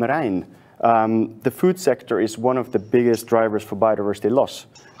 Marijn, the food sector is one of the biggest drivers for biodiversity loss.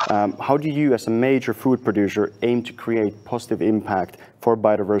 How do you, as a major food producer, aim to create positive impact for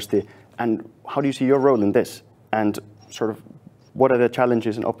biodiversity, and how do you see your role in this? And sort of, what are the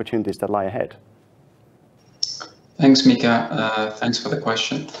challenges and opportunities that lie ahead? Thanks, Mika. Thanks for the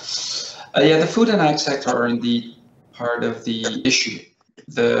question. Yeah, the food and ag sector are indeed part of the issue.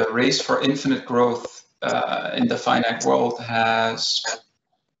 The race for infinite growth in the finite world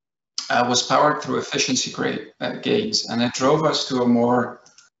was powered through efficiency gains, and it drove us to a more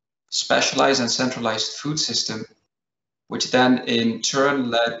specialized and centralized food system, which then in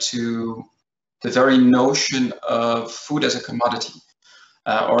turn led to the very notion of food as a commodity,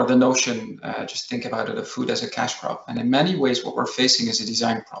 or the notion, just think about it, of food as a cash crop. And in many ways, what we're facing is a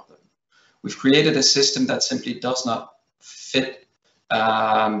design problem. We've created a system that simply does not fit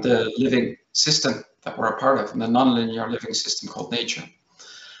the living system that we're a part of, the nonlinear living system called nature.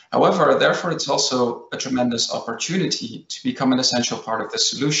 However, therefore, it's also a tremendous opportunity to become an essential part of the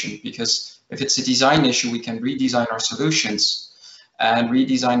solution, because if it's a design issue, we can redesign our solutions and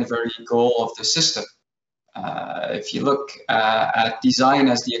redesign the very goal of the system. If you look at design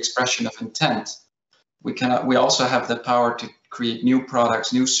as the expression of intent, we also have the power to create new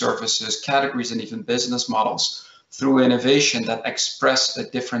products, new services, categories, and even business models through innovation that express a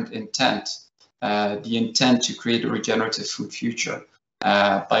different intent, the intent to create a regenerative food future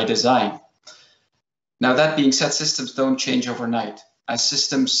by design. Now, that being said, systems don't change overnight. As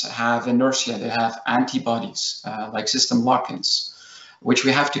systems have inertia, they have antibodies, like system lock-ins. which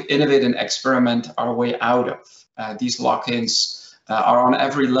we have to innovate and experiment our way out of. These lock-ins are on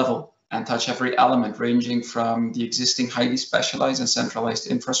every level and touch every element, ranging from the existing highly specialized and centralized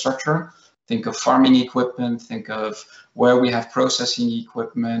infrastructure. Think of farming equipment, think of where we have processing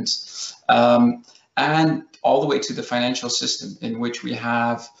equipment, and all the way to the financial system, in which we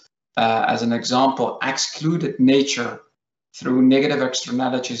have, as an example, excluded nature through negative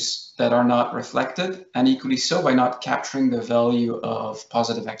externalities that are not reflected, and equally so by not capturing the value of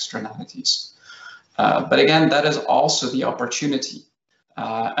positive externalities. But again, that is also the opportunity.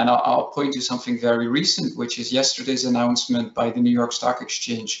 And I'll point to something very recent, which is yesterday's announcement by the New York Stock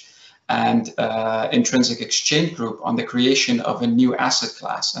Exchange and Intrinsic Exchange Group on the creation of a new asset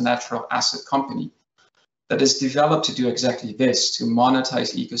class, a natural asset company, that is developed to do exactly this, to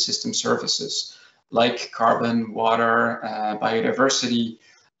monetize ecosystem services like carbon, water, biodiversity,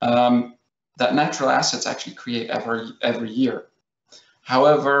 that natural assets actually create every year.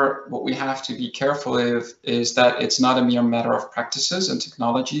 However, what we have to be careful with is that it's not a mere matter of practices and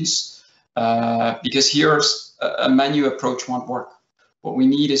technologies, because here's a menu approach won't work. What we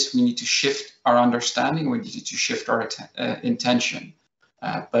need is we need to shift our understanding, we need to shift our intention.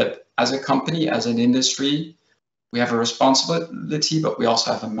 But as a company, as an industry, we have a responsibility, but we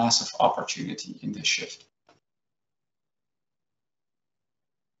also have a massive opportunity in this shift.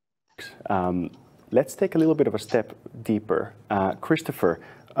 Let's take a little bit of a step deeper. Christopher,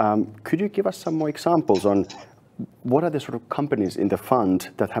 could you give us some more examples on what are the sort of companies in the fund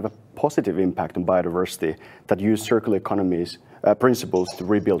that have a positive impact on biodiversity, that use circular economies principles to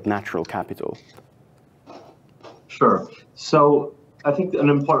rebuild natural capital? Sure. So I think an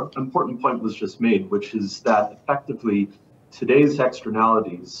important point was just made, which is that effectively today's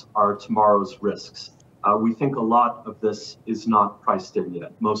externalities are tomorrow's risks. We think a lot of this is not priced in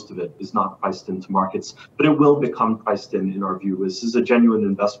yet. Most of it is not priced into markets, but it will become priced in our view. This is a genuine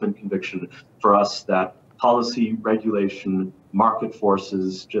investment conviction for us that policy, regulation, market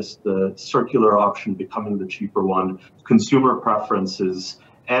forces, just the circular option becoming the cheaper one, consumer preferences,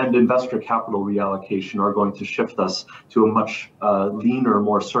 and investor capital reallocation are going to shift us to a much leaner,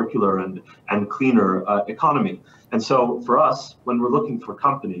 more circular and cleaner economy. And so for us, when we're looking for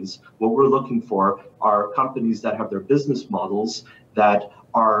companies, what we're looking for are companies that have their business models that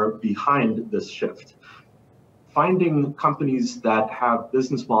are behind this shift. Finding companies that have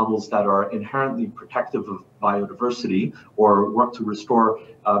business models that are inherently protective of biodiversity or work to restore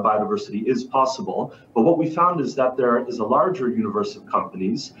biodiversity is possible. But what we found is that there is a larger universe of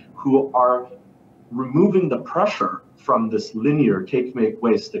companies who are removing the pressure from this linear take, make,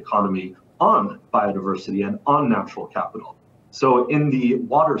 waste economy on biodiversity and on natural capital. So in the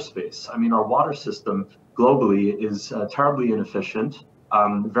water space, I mean, our water system globally is terribly inefficient,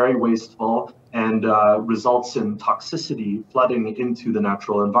 very wasteful, and results in toxicity flooding into the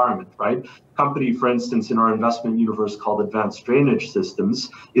natural environment, right? Company, for instance, in our investment universe called Advanced Drainage Systems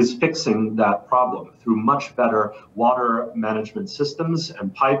is fixing that problem through much better water management systems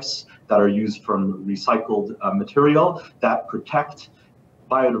and pipes that are used from recycled material that protect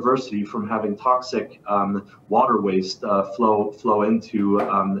biodiversity from having toxic water waste flow into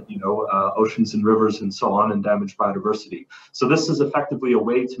oceans and rivers and so on, and damage biodiversity. So this is effectively a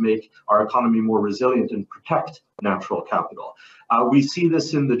way to make our economy more resilient and protect natural capital. We see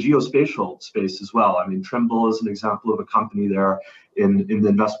this in the geospatial space as well. I mean, Trimble is an example of a company there in the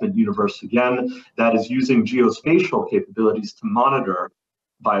investment universe again that is using geospatial capabilities to monitor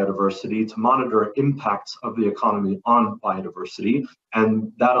biodiversity, to monitor impacts of the economy on biodiversity.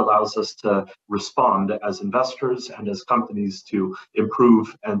 And that allows us to respond as investors and as companies to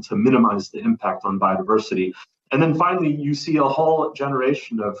improve and to minimize the impact on biodiversity. And then finally, you see a whole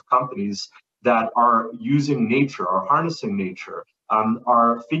generation of companies that are using nature, are harnessing nature,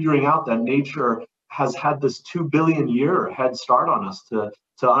 are figuring out that nature has had this 2 billion year head start on us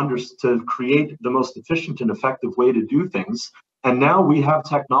to create the most efficient and effective way to do things. And now we have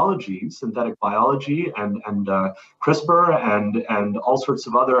technology, synthetic biology and CRISPR and all sorts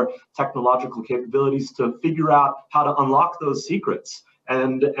of other technological capabilities to figure out how to unlock those secrets.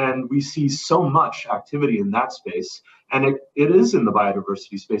 And we see so much activity in that space. And it is in the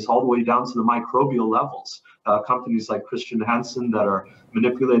biodiversity space all the way down to the microbial levels. Companies like Christian Hansen that are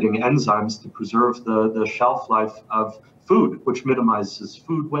manipulating enzymes to preserve the shelf life of food, which minimizes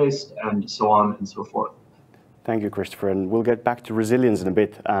food waste and so on and so forth. Thank you, Christopher, and we'll get back to resilience in a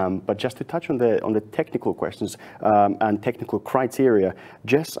bit. But just to touch on the technical questions and technical criteria,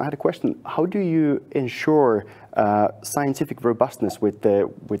 Jess, I had a question. How do you ensure scientific robustness with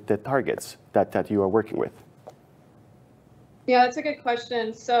the targets that you are working with? Yeah, that's a good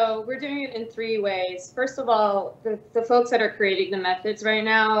question. So we're doing it in 3 ways. First of all, the folks that are creating the methods right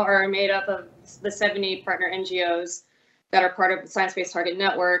now are made up of the 70 partner NGOs that are part of the Science Based Target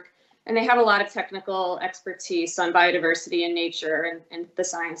Network. And they have a lot of technical expertise on biodiversity and nature and the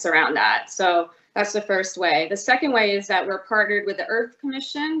science around that. So that's the first way. The second way is that we're partnered with the Earth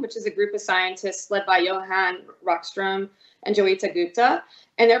Commission, which is a group of scientists led by Johan Rockström and Joita Gupta.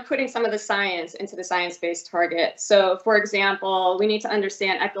 And they're putting some of the science into the science-based target. So for example, we need to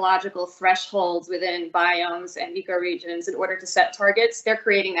understand ecological thresholds within biomes and ecoregions in order to set targets. They're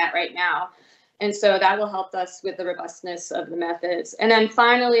creating that right now. And so that will help us with the robustness of the methods. And then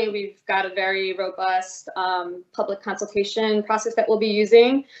finally, we've got a very robust public consultation process that we'll be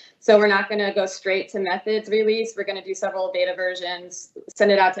using. So we're not going to go straight to methods release. We're going to do several beta versions,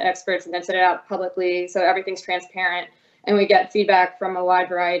 send it out to experts, and then send it out publicly so everything's transparent. And we get feedback from a wide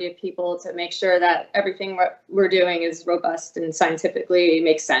variety of people to make sure that everything we're doing is robust and scientifically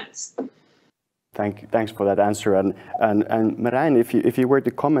makes sense. Thanks for that answer. And Marijn, if you were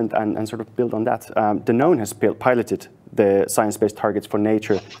to comment and sort of build on that, Danone has piloted the science-based targets for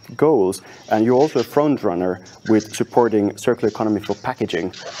nature goals, and you're also a front runner with supporting circular economy for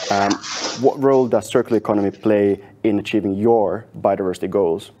packaging. What role does circular economy play in achieving your biodiversity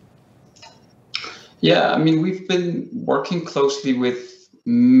goals? Yeah, I mean, we've been working closely with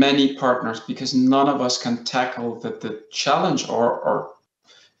many partners because none of us can tackle the challenge or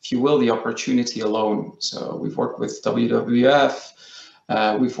if you will, the opportunity alone. So we've worked with WWF,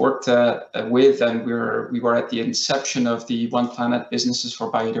 we've worked with, and we were at the inception of the One Planet Businesses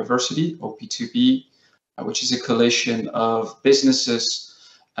for Biodiversity, OP2B, which is a coalition of businesses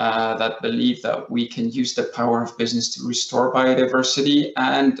that believe that we can use the power of business to restore biodiversity.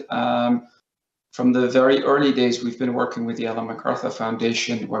 And from the very early days, we've been working with the Ellen MacArthur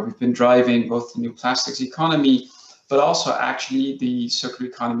Foundation, where we've been driving both the new plastics economy, but also actually the circular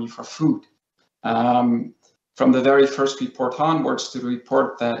economy for food. From the very first report onwards to the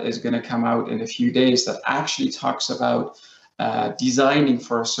report that is going to come out in a few days that actually talks about designing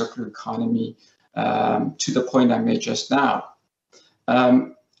for a circular economy to the point I made just now.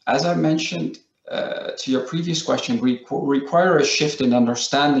 As I mentioned to your previous question, we require a shift in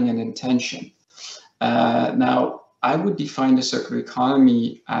understanding and intention. Now, I would define the circular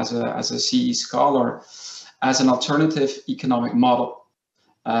economy as a CE scholar as an alternative economic model.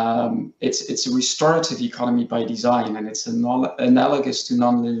 It's a restorative economy by design, and it's analogous to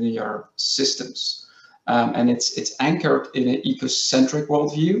nonlinear systems. And it's anchored in an ecocentric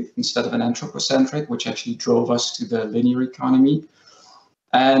worldview instead of an anthropocentric, which actually drove us to the linear economy.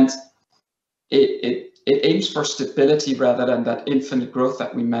 And it aims for stability rather than that infinite growth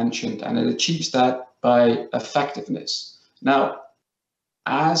that we mentioned, and it achieves that by effectiveness. Now,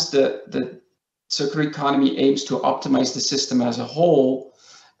 as the circular economy aims to optimize the system as a whole,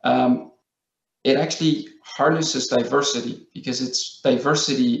 it actually harnesses diversity because it's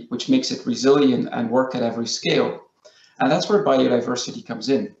diversity which makes it resilient and work at every scale. And that's where biodiversity comes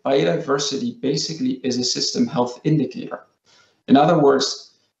in. Biodiversity basically is a system health indicator. In other words,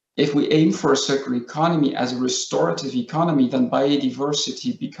 if we aim for a circular economy as a restorative economy, then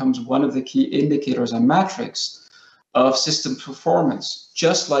biodiversity becomes one of the key indicators and metrics of system performance,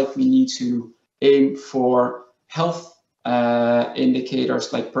 just like we need to aim for health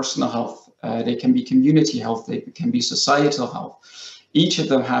indicators like personal health. They can be community health, they can be societal health. Each of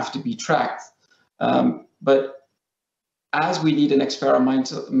them have to be tracked. But as we need an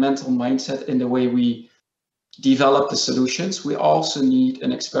experimental mindset in the way we develop the solutions, we also need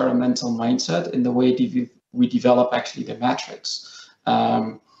an experimental mindset in the way we develop actually the metrics.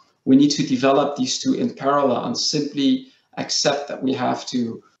 We need to develop these two in parallel and simply accept that we have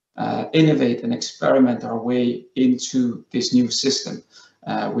to innovate and experiment our way into this new system,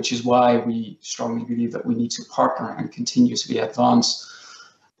 which is why we strongly believe that we need to partner and continuously advance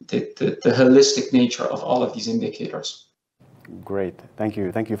the holistic nature of all of these indicators. Great, thank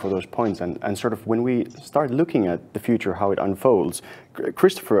you for those points. And sort of when we start looking at the future, how it unfolds,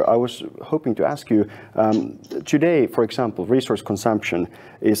 Christopher, I was hoping to ask you, today, for example, resource consumption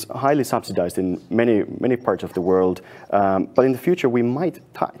is highly subsidized in many parts of the world, but in the future we might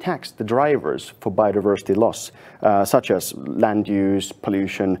tax the drivers for biodiversity loss, such as land use,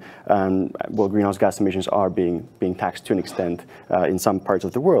 pollution, well, greenhouse gas emissions are being taxed to an extent in some parts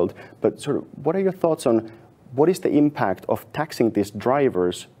of the world. But sort of, what are your thoughts on what is the impact of taxing these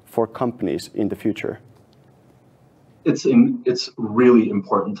drivers for companies in the future? It's really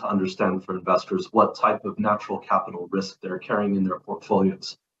important to understand for investors what type of natural capital risk they're carrying in their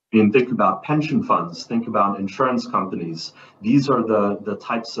portfolios. I mean, think about pension funds, think about insurance companies. These are the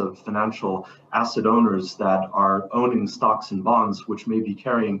types of financial asset owners that are owning stocks and bonds, which may be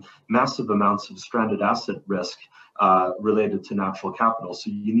carrying massive amounts of stranded asset risk related to natural capital. So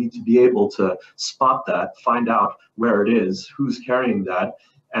you need to be able to spot that, find out where it is, who's carrying that,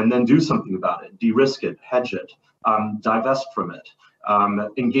 and then do something about it, de-risk it, hedge it, divest from it,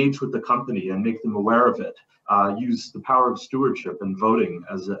 engage with the company and make them aware of it. Use the power of stewardship and voting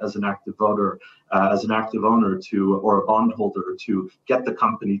as an active voter, as an active owner or a bondholder to get the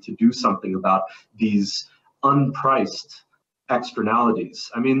company to do something about these unpriced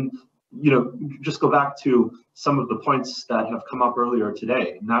externalities. I mean, just go back to some of the points that have come up earlier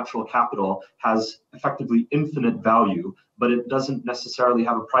today. Natural capital has effectively infinite value, but it doesn't necessarily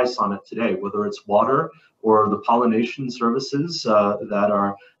have a price on it today, whether it's water or the pollination services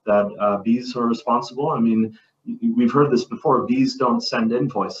that bees are responsible. I mean, we've heard this before, bees don't send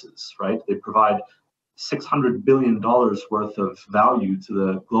invoices, right? They provide $600 billion worth of value to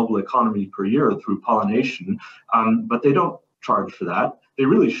the global economy per year through pollination, but they don't charge for that. They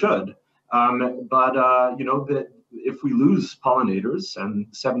really should. That if we lose pollinators, and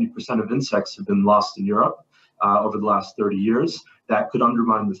 70% of insects have been lost in Europe over the last 30 years, that could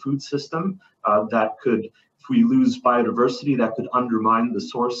undermine the food system. If we lose biodiversity, that could undermine the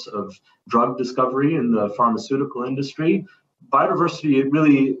source of drug discovery in the pharmaceutical industry.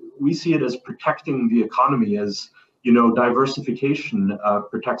 Biodiversity, we see it as protecting the economy, as diversification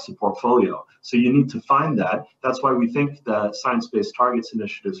protects a portfolio. So you need to find that. That's why we think the science-based targets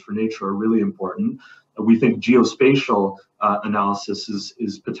initiatives for nature are really important. We think geospatial analysis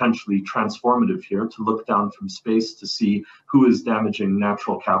is potentially transformative here, to look down from space to see who is damaging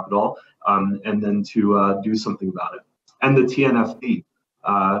natural capital, and then to do something about it. And the TNFD.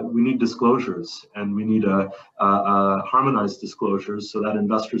 We need disclosures, and we need harmonized disclosures so that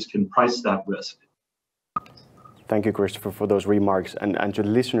investors can price that risk. Thank you, Christopher, for those remarks. And to the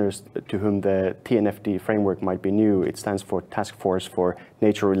listeners to whom the TNFD framework might be new, it stands for Task Force for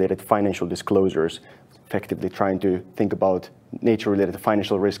Nature-Related Financial Disclosures, effectively trying to think about nature-related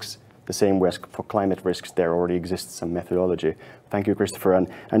financial risks the same way as for climate risks. There already exists some methodology. Thank you, Christopher.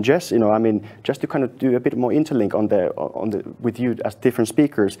 And Jess, just to kind of do a bit more interlink with you as different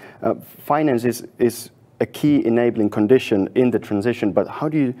speakers, finance is a key enabling condition in the transition, but how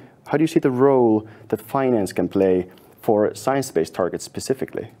do you see the role that finance can play for science-based targets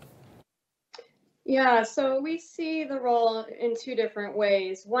specifically? Yeah, so we see the role in two different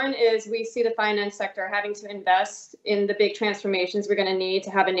ways. One is we see the finance sector having to invest in the big transformations we're going to need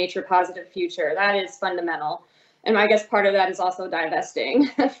to have a nature-positive future. That is fundamental. And I guess part of that is also divesting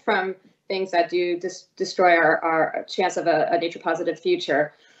from things that do destroy our chance of a nature-positive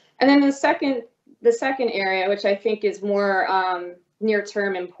future. And then the second area, which I think is more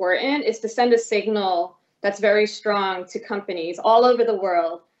near-term important, is to send a signal that's very strong to companies all over the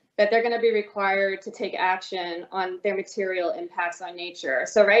world that they're going to be required to take action on their material impacts on nature.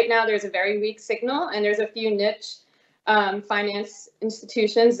 So right now there's a very weak signal, and there's a few niche finance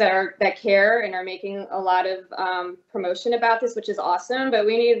institutions that care and are making a lot of promotion about this, which is awesome, but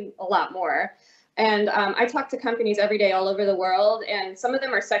we need a lot more. And I talk to companies every day all over the world, and some of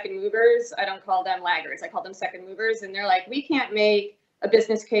them are second movers. I don't call them laggards, I call them second movers. And they're like, we can't make a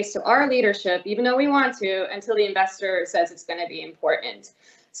business case to our leadership, even though we want to, until the investor says it's going to be important.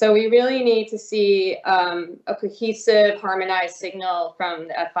 So we really need to see a cohesive, harmonized signal from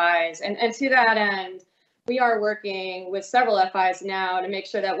the FIs. And to that end, we are working with several FIs now to make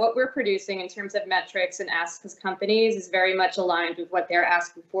sure that what we're producing in terms of metrics and asks as companies is very much aligned with what they're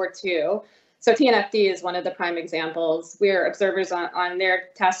asking for too. So TNFD is one of the prime examples. We're observers on their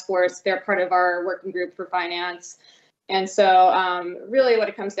task force. They're part of our working group for finance. And so really what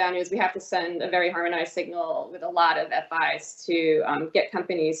it comes down to is we have to send a very harmonized signal with a lot of FIs to get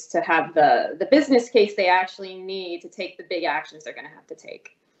companies to have the business case they actually need to take the big actions they're going to have to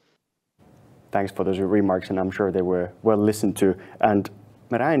take. Thanks for those remarks, and I'm sure they were well listened to. And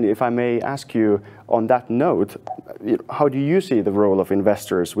Marijn, if I may ask you on that note, how do you see the role of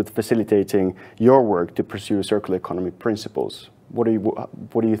investors with facilitating your work to pursue circular economy principles? What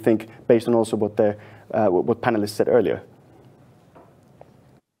do you think, based on also what panelists said earlier?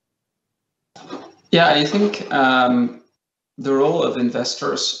 Yeah, I think the role of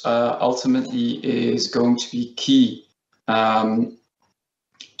investors ultimately is going to be key.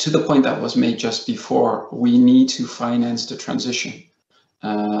 To the point that was made just before, we need to finance the transition.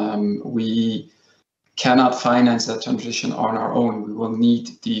 We cannot finance that transition on our own. We will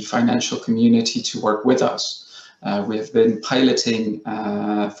need the financial community to work with us. We have been piloting,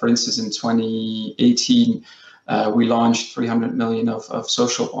 for instance, in 2018, we launched 300 million of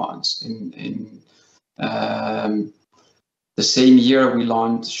social bonds. In the same year, we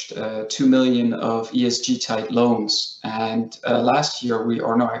launched 2 million of ESG-type loans. And last year,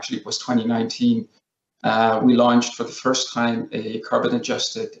 actually it was 2019, we launched for the first time a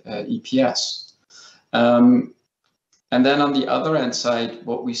carbon-adjusted EPS. And then on the other end side,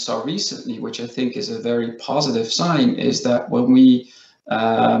 what we saw recently, which I think is a very positive sign, is that when we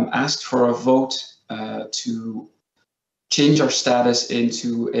asked for a vote to change our status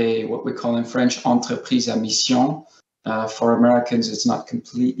into what we call in French, entreprise à mission. For Americans, it's not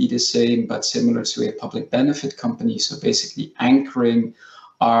completely the same, but similar to a public benefit company. So basically anchoring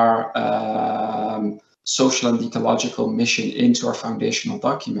our social and ecological mission into our foundational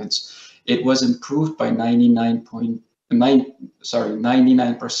documents. It was improved by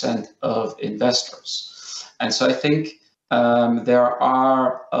 99% of investors. And so I think there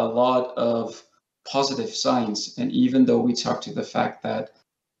are a lot of positive signs. And even though we talked to the fact that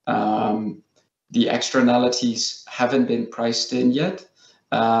the externalities haven't been priced in yet,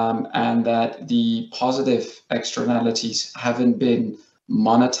 and that the positive externalities haven't been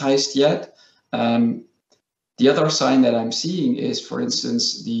monetized yet, the other sign that I'm seeing is, for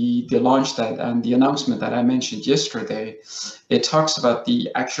instance, the launch and the announcement that I mentioned yesterday. It talks about the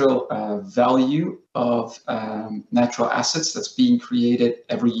actual value of natural assets that's being created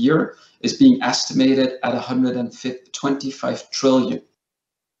every year is being estimated at 125 trillion.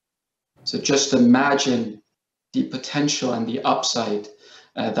 So just imagine the potential and the upside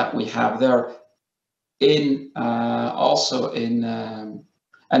that we have there.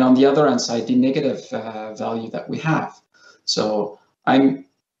 And on the other hand side, the negative value that we have. So I'm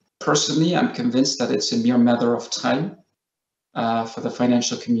convinced that it's a mere matter of time for the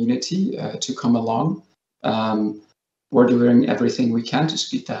financial community to come along. We're doing everything we can to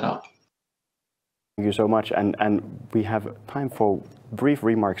speed that up. Thank you so much. And we have time for brief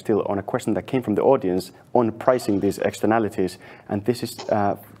remarks still on a question that came from the audience on pricing these externalities. And this is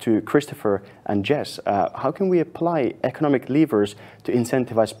to Christopher and Jess. How can we apply economic levers to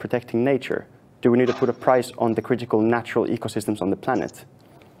incentivize protecting nature? Do we need to put a price on the critical natural ecosystems on the planet?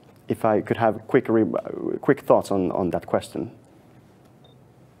 If I could have quick thoughts on that question.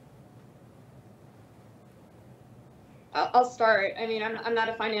 I'll start. I mean, I'm not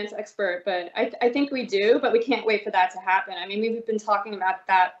a finance expert, but I think we do, but we can't wait for that to happen. I mean, we've been talking about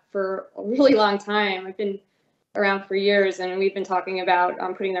that for a really long time. I've been around for years, and we've been talking about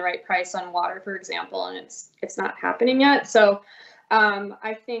putting the right price on water, for example, and it's not happening yet. So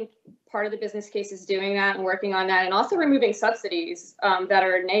I think part of the business case is doing that and working on that, and also removing subsidies that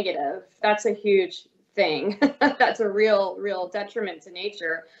are negative. That's a huge thing. That's a real detriment to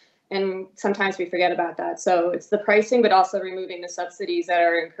nature. And sometimes we forget about that. So it's the pricing, but also removing the subsidies that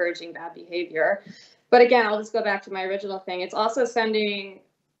are encouraging bad behavior. But again, I'll just go back to my original thing. It's also sending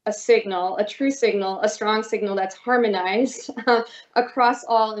a signal, a true signal, a strong signal that's harmonized across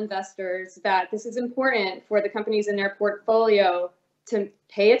all investors that this is important for the companies in their portfolio to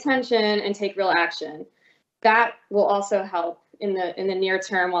pay attention and take real action. That will also help in the near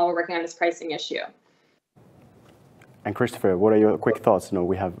term while we're working on this pricing issue. And Christopher, what are your quick thoughts? No,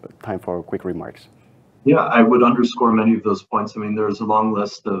 we have time for quick remarks. Yeah, I would underscore many of those points. I mean, there's a long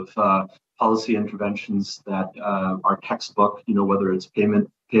list of policy interventions that are textbook, whether it's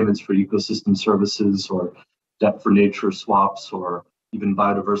payments for ecosystem services or debt for nature swaps or even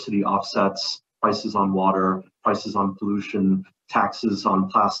biodiversity offsets, prices on water, prices on pollution, taxes on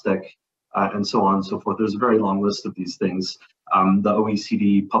plastic, and so on and so forth. There's a very long list of these things. The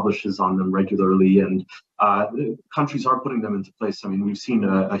OECD publishes on them regularly, and countries are putting them into place. I mean, we've seen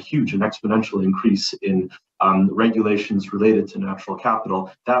a huge and exponential increase in regulations related to natural capital.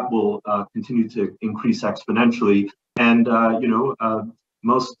 That will continue to increase exponentially. And,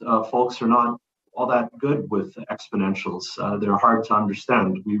 most folks are not all that good with exponentials. They're hard to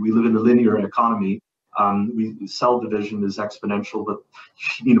understand. We live in a linear economy. Cell division is exponential, but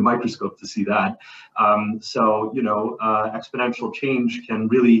you need a microscope to see that. Exponential change can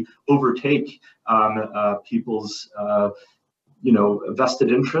really overtake people's, vested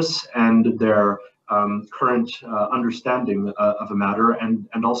interests and their current understanding of a matter, and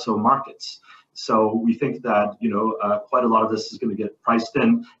also markets. So we think that, quite a lot of this is going to get priced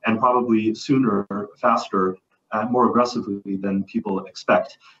in, and probably sooner, faster, more aggressively than people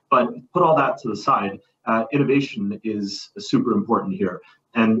expect. But put all that to the side, innovation is super important here.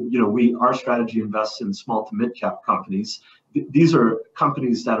 And, our strategy invests in small to mid-cap companies. These are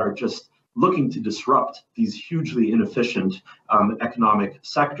companies that are just looking to disrupt these hugely inefficient economic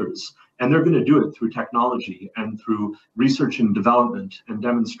sectors. And they're going to do it through technology and through research and development and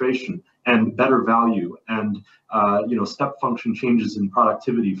demonstration and better value and step function changes in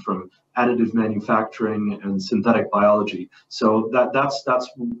productivity from additive manufacturing and synthetic biology. So that's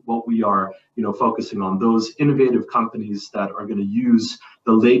what we are focusing on, those innovative companies that are going to use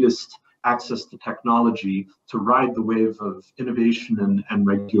the latest access to technology to ride the wave of innovation and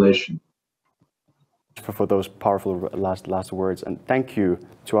regulation. For those powerful last words, and thank you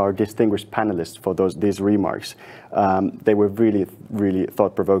to our distinguished panelists for these remarks. They were really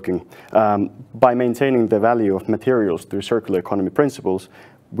thought-provoking. By maintaining the value of materials through circular economy principles,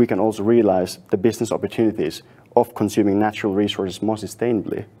 we can also realize the business opportunities of consuming natural resources more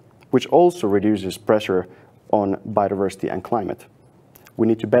sustainably, which also reduces pressure on biodiversity and climate. We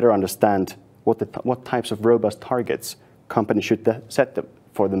need to better understand what types of robust targets companies should set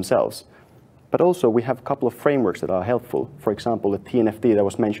for themselves. But also we have a couple of frameworks that are helpful. For example, the TNFD that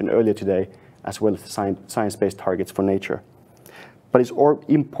was mentioned earlier today, as well as the science-based targets for nature. But it's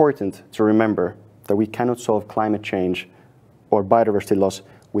important to remember that we cannot solve climate change or biodiversity loss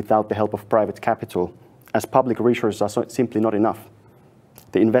without the help of private capital, as public resources are simply not enough.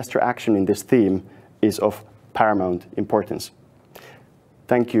 The investor action in this theme is of paramount importance.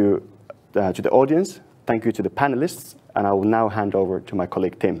 Thank you to the audience, thank you to the panelists, and I will now hand over to my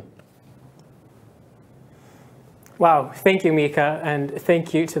colleague Tim. Wow, thank you, Mika, and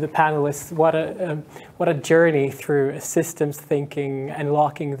thank you to the panelists. What a journey through systems thinking,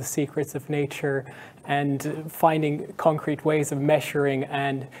 unlocking the secrets of nature, and finding concrete ways of measuring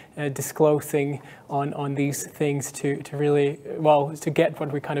and disclosing on these things to really, well, to get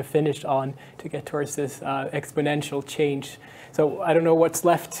what we kind of finished on, to get towards this exponential change. So I don't know what's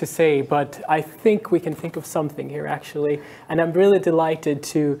left to say, but I think we can think of something here actually. And I'm really delighted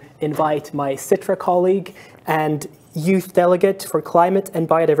to invite my Sitra colleague and youth delegate for climate and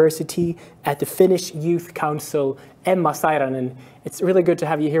biodiversity at the Finnish Youth Council, Emma Sairanen. It's really good to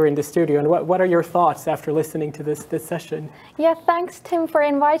have you here in the studio. And what are your thoughts after listening to this session? Yeah, thanks, Tim, for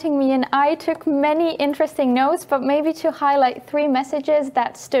inviting me. And I took many interesting notes, but maybe to highlight 3 messages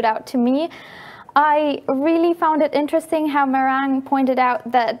that stood out to me. I really found it interesting how Marang pointed out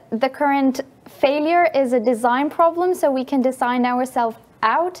that the current failure is a design problem, so we can design ourselves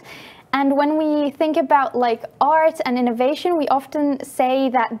out. And when we think about like art and innovation, we often say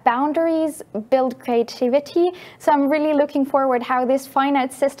that boundaries build creativity. So I'm really looking forward how this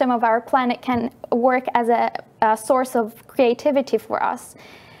finite system of our planet can work as a source of creativity for us.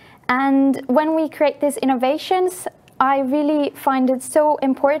 And when we create these innovations, I really find it so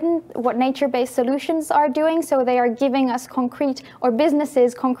important what nature-based solutions are doing. So they are giving us concrete, or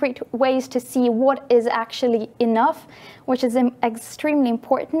businesses, concrete ways to see what is actually enough, which is extremely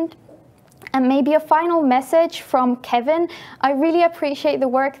important. And maybe a final message from Kevin. I really appreciate the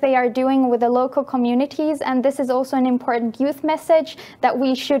work they are doing with the local communities, and this is also an important youth message that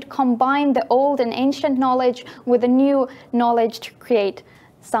we should combine the old and ancient knowledge with the new knowledge to create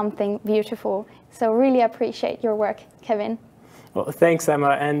something beautiful. So really appreciate your work, Kevin. Well, thanks,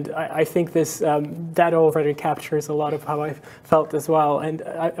 Emma. And I think this that already captures a lot of how I felt as well. And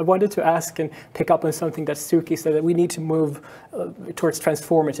I wanted to ask and pick up on something that Suki said, that we need to move towards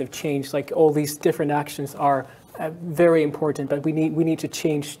transformative change. Like all these different actions are very important, but we need to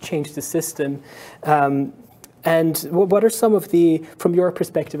change the system. And what are some of the, from your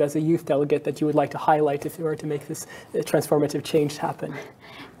perspective as a youth delegate, that you would like to highlight if you were to make this transformative change happen?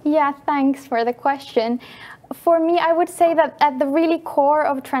 Yeah, thanks for the question. For me, I would say that at the really core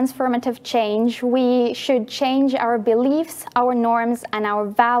of transformative change, we should change our beliefs, our norms, and our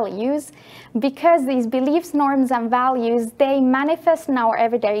values, because these beliefs, norms, and values, they manifest in our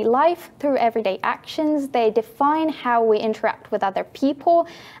everyday life through everyday actions. They define how we interact with other people.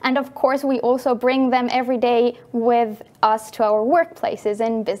 And of course, we also bring them every day with us to our workplaces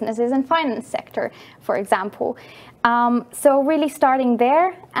in businesses and finance sector, for example. So really starting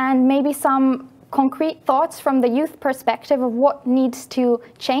there, and maybe some concrete thoughts from the youth perspective of what needs to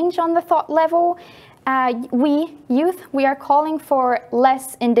change on the thought level. We, youth, we are calling for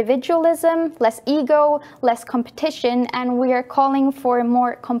less individualism, less ego, less competition, and we are calling for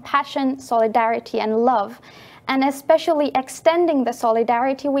more compassion, solidarity, and love. And especially extending the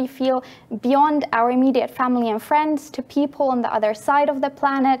solidarity we feel beyond our immediate family and friends to people on the other side of the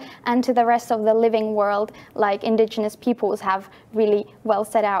planet and to the rest of the living world, like Indigenous peoples have really well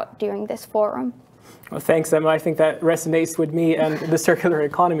set out during this forum. Well, thanks, Emma. I think that resonates with me and the circular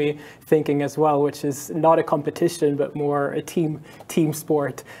economy thinking as well, which is not a competition, but more a team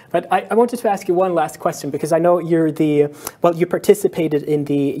sport. But I wanted to ask you one last question, because I know you participated in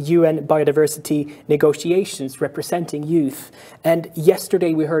the UN biodiversity negotiations representing youth. And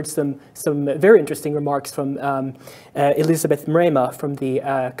yesterday we heard some very interesting remarks from Elizabeth Mrema from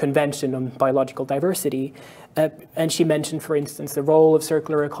the Convention on Biological Diversity. And she mentioned, for instance, the role of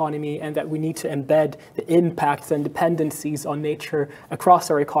circular economy and that we need to embed the impacts and dependencies on nature across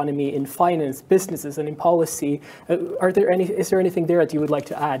our economy in finance, businesses, and in policy. Is there anything there that you would like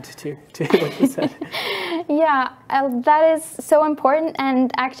to add to what you said? Yeah, that is so important. And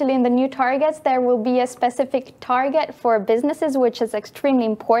actually in the new targets, there will be a specific target for businesses, which is extremely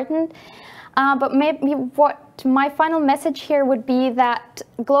important. But maybe what my final message here would be that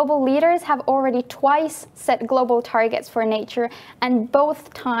global leaders have already twice set global targets for nature, and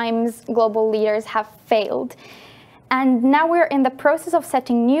both times global leaders have failed. And now we're in the process of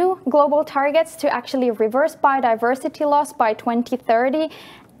setting new global targets to actually reverse biodiversity loss by 2030.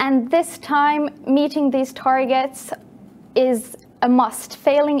 And this time, meeting these targets is a must.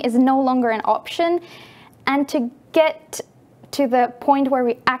 Failing is no longer an option. And to get to the point where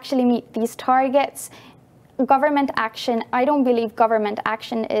we actually meet these targets, government action, I don't believe government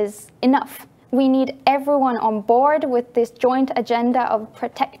action is enough. We need everyone on board with this joint agenda of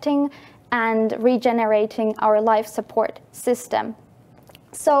protecting and regenerating our life support system.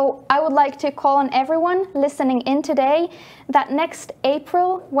 So I would like to call on everyone listening in today that next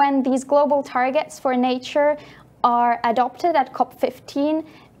April, when these global targets for nature are adopted at COP15,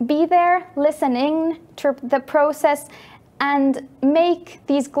 be there, listen in to the process, and make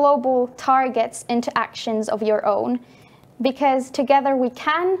these global targets into actions of your own. Because together we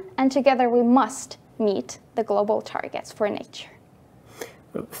can, and together we must meet the global targets for nature.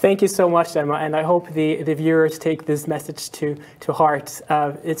 Thank you so much, Emma, and I hope the viewers take this message to heart.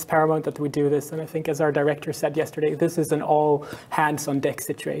 It's paramount that we do this, and I think, as our director said yesterday, this is an all hands on deck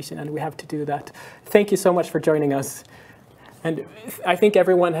situation, and we have to do that. Thank you so much for joining us. And I think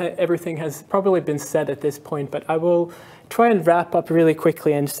everything has probably been said at this point, but I will try and wrap up really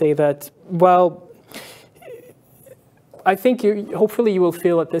quickly and say that, well, I think hopefully you will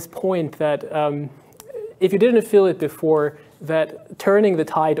feel at this point that if you didn't feel it before, that turning the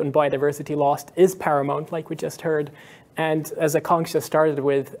tide on biodiversity loss is paramount, like we just heard. And as Akanksha started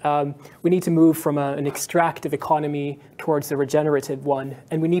with, we need to move from an extractive economy towards a regenerative one,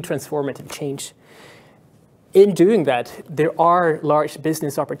 and we need transformative change. In doing that, there are large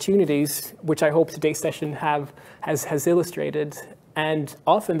business opportunities, which I hope today's session has illustrated. And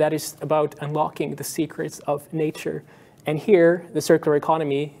often that is about unlocking the secrets of nature. And here, the circular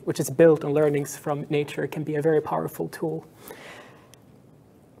economy, which is built on learnings from nature, can be a very powerful tool.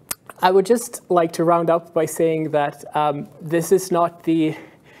 I would just like to round up by saying that this is not the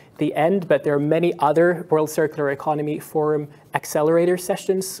end, but there are many other World Circular Economy Forum Accelerator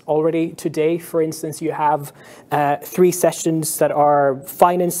Sessions already today. For instance, you have 3 sessions that are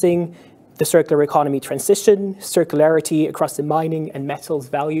financing the circular economy transition, circularity across the mining and metals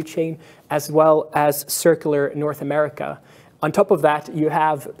value chain, as well as circular North America. On top of that, you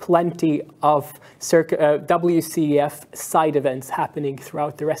have plenty of WCEF side events happening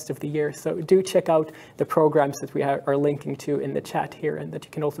throughout the rest of the year. So do check out the programs that we are linking to in the chat here, and that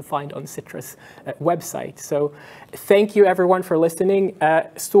you can also find on Sitra's website. So thank you everyone for listening.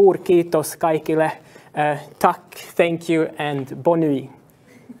 Stor kiitos kaikille. Tack, thank you, and bon nuit.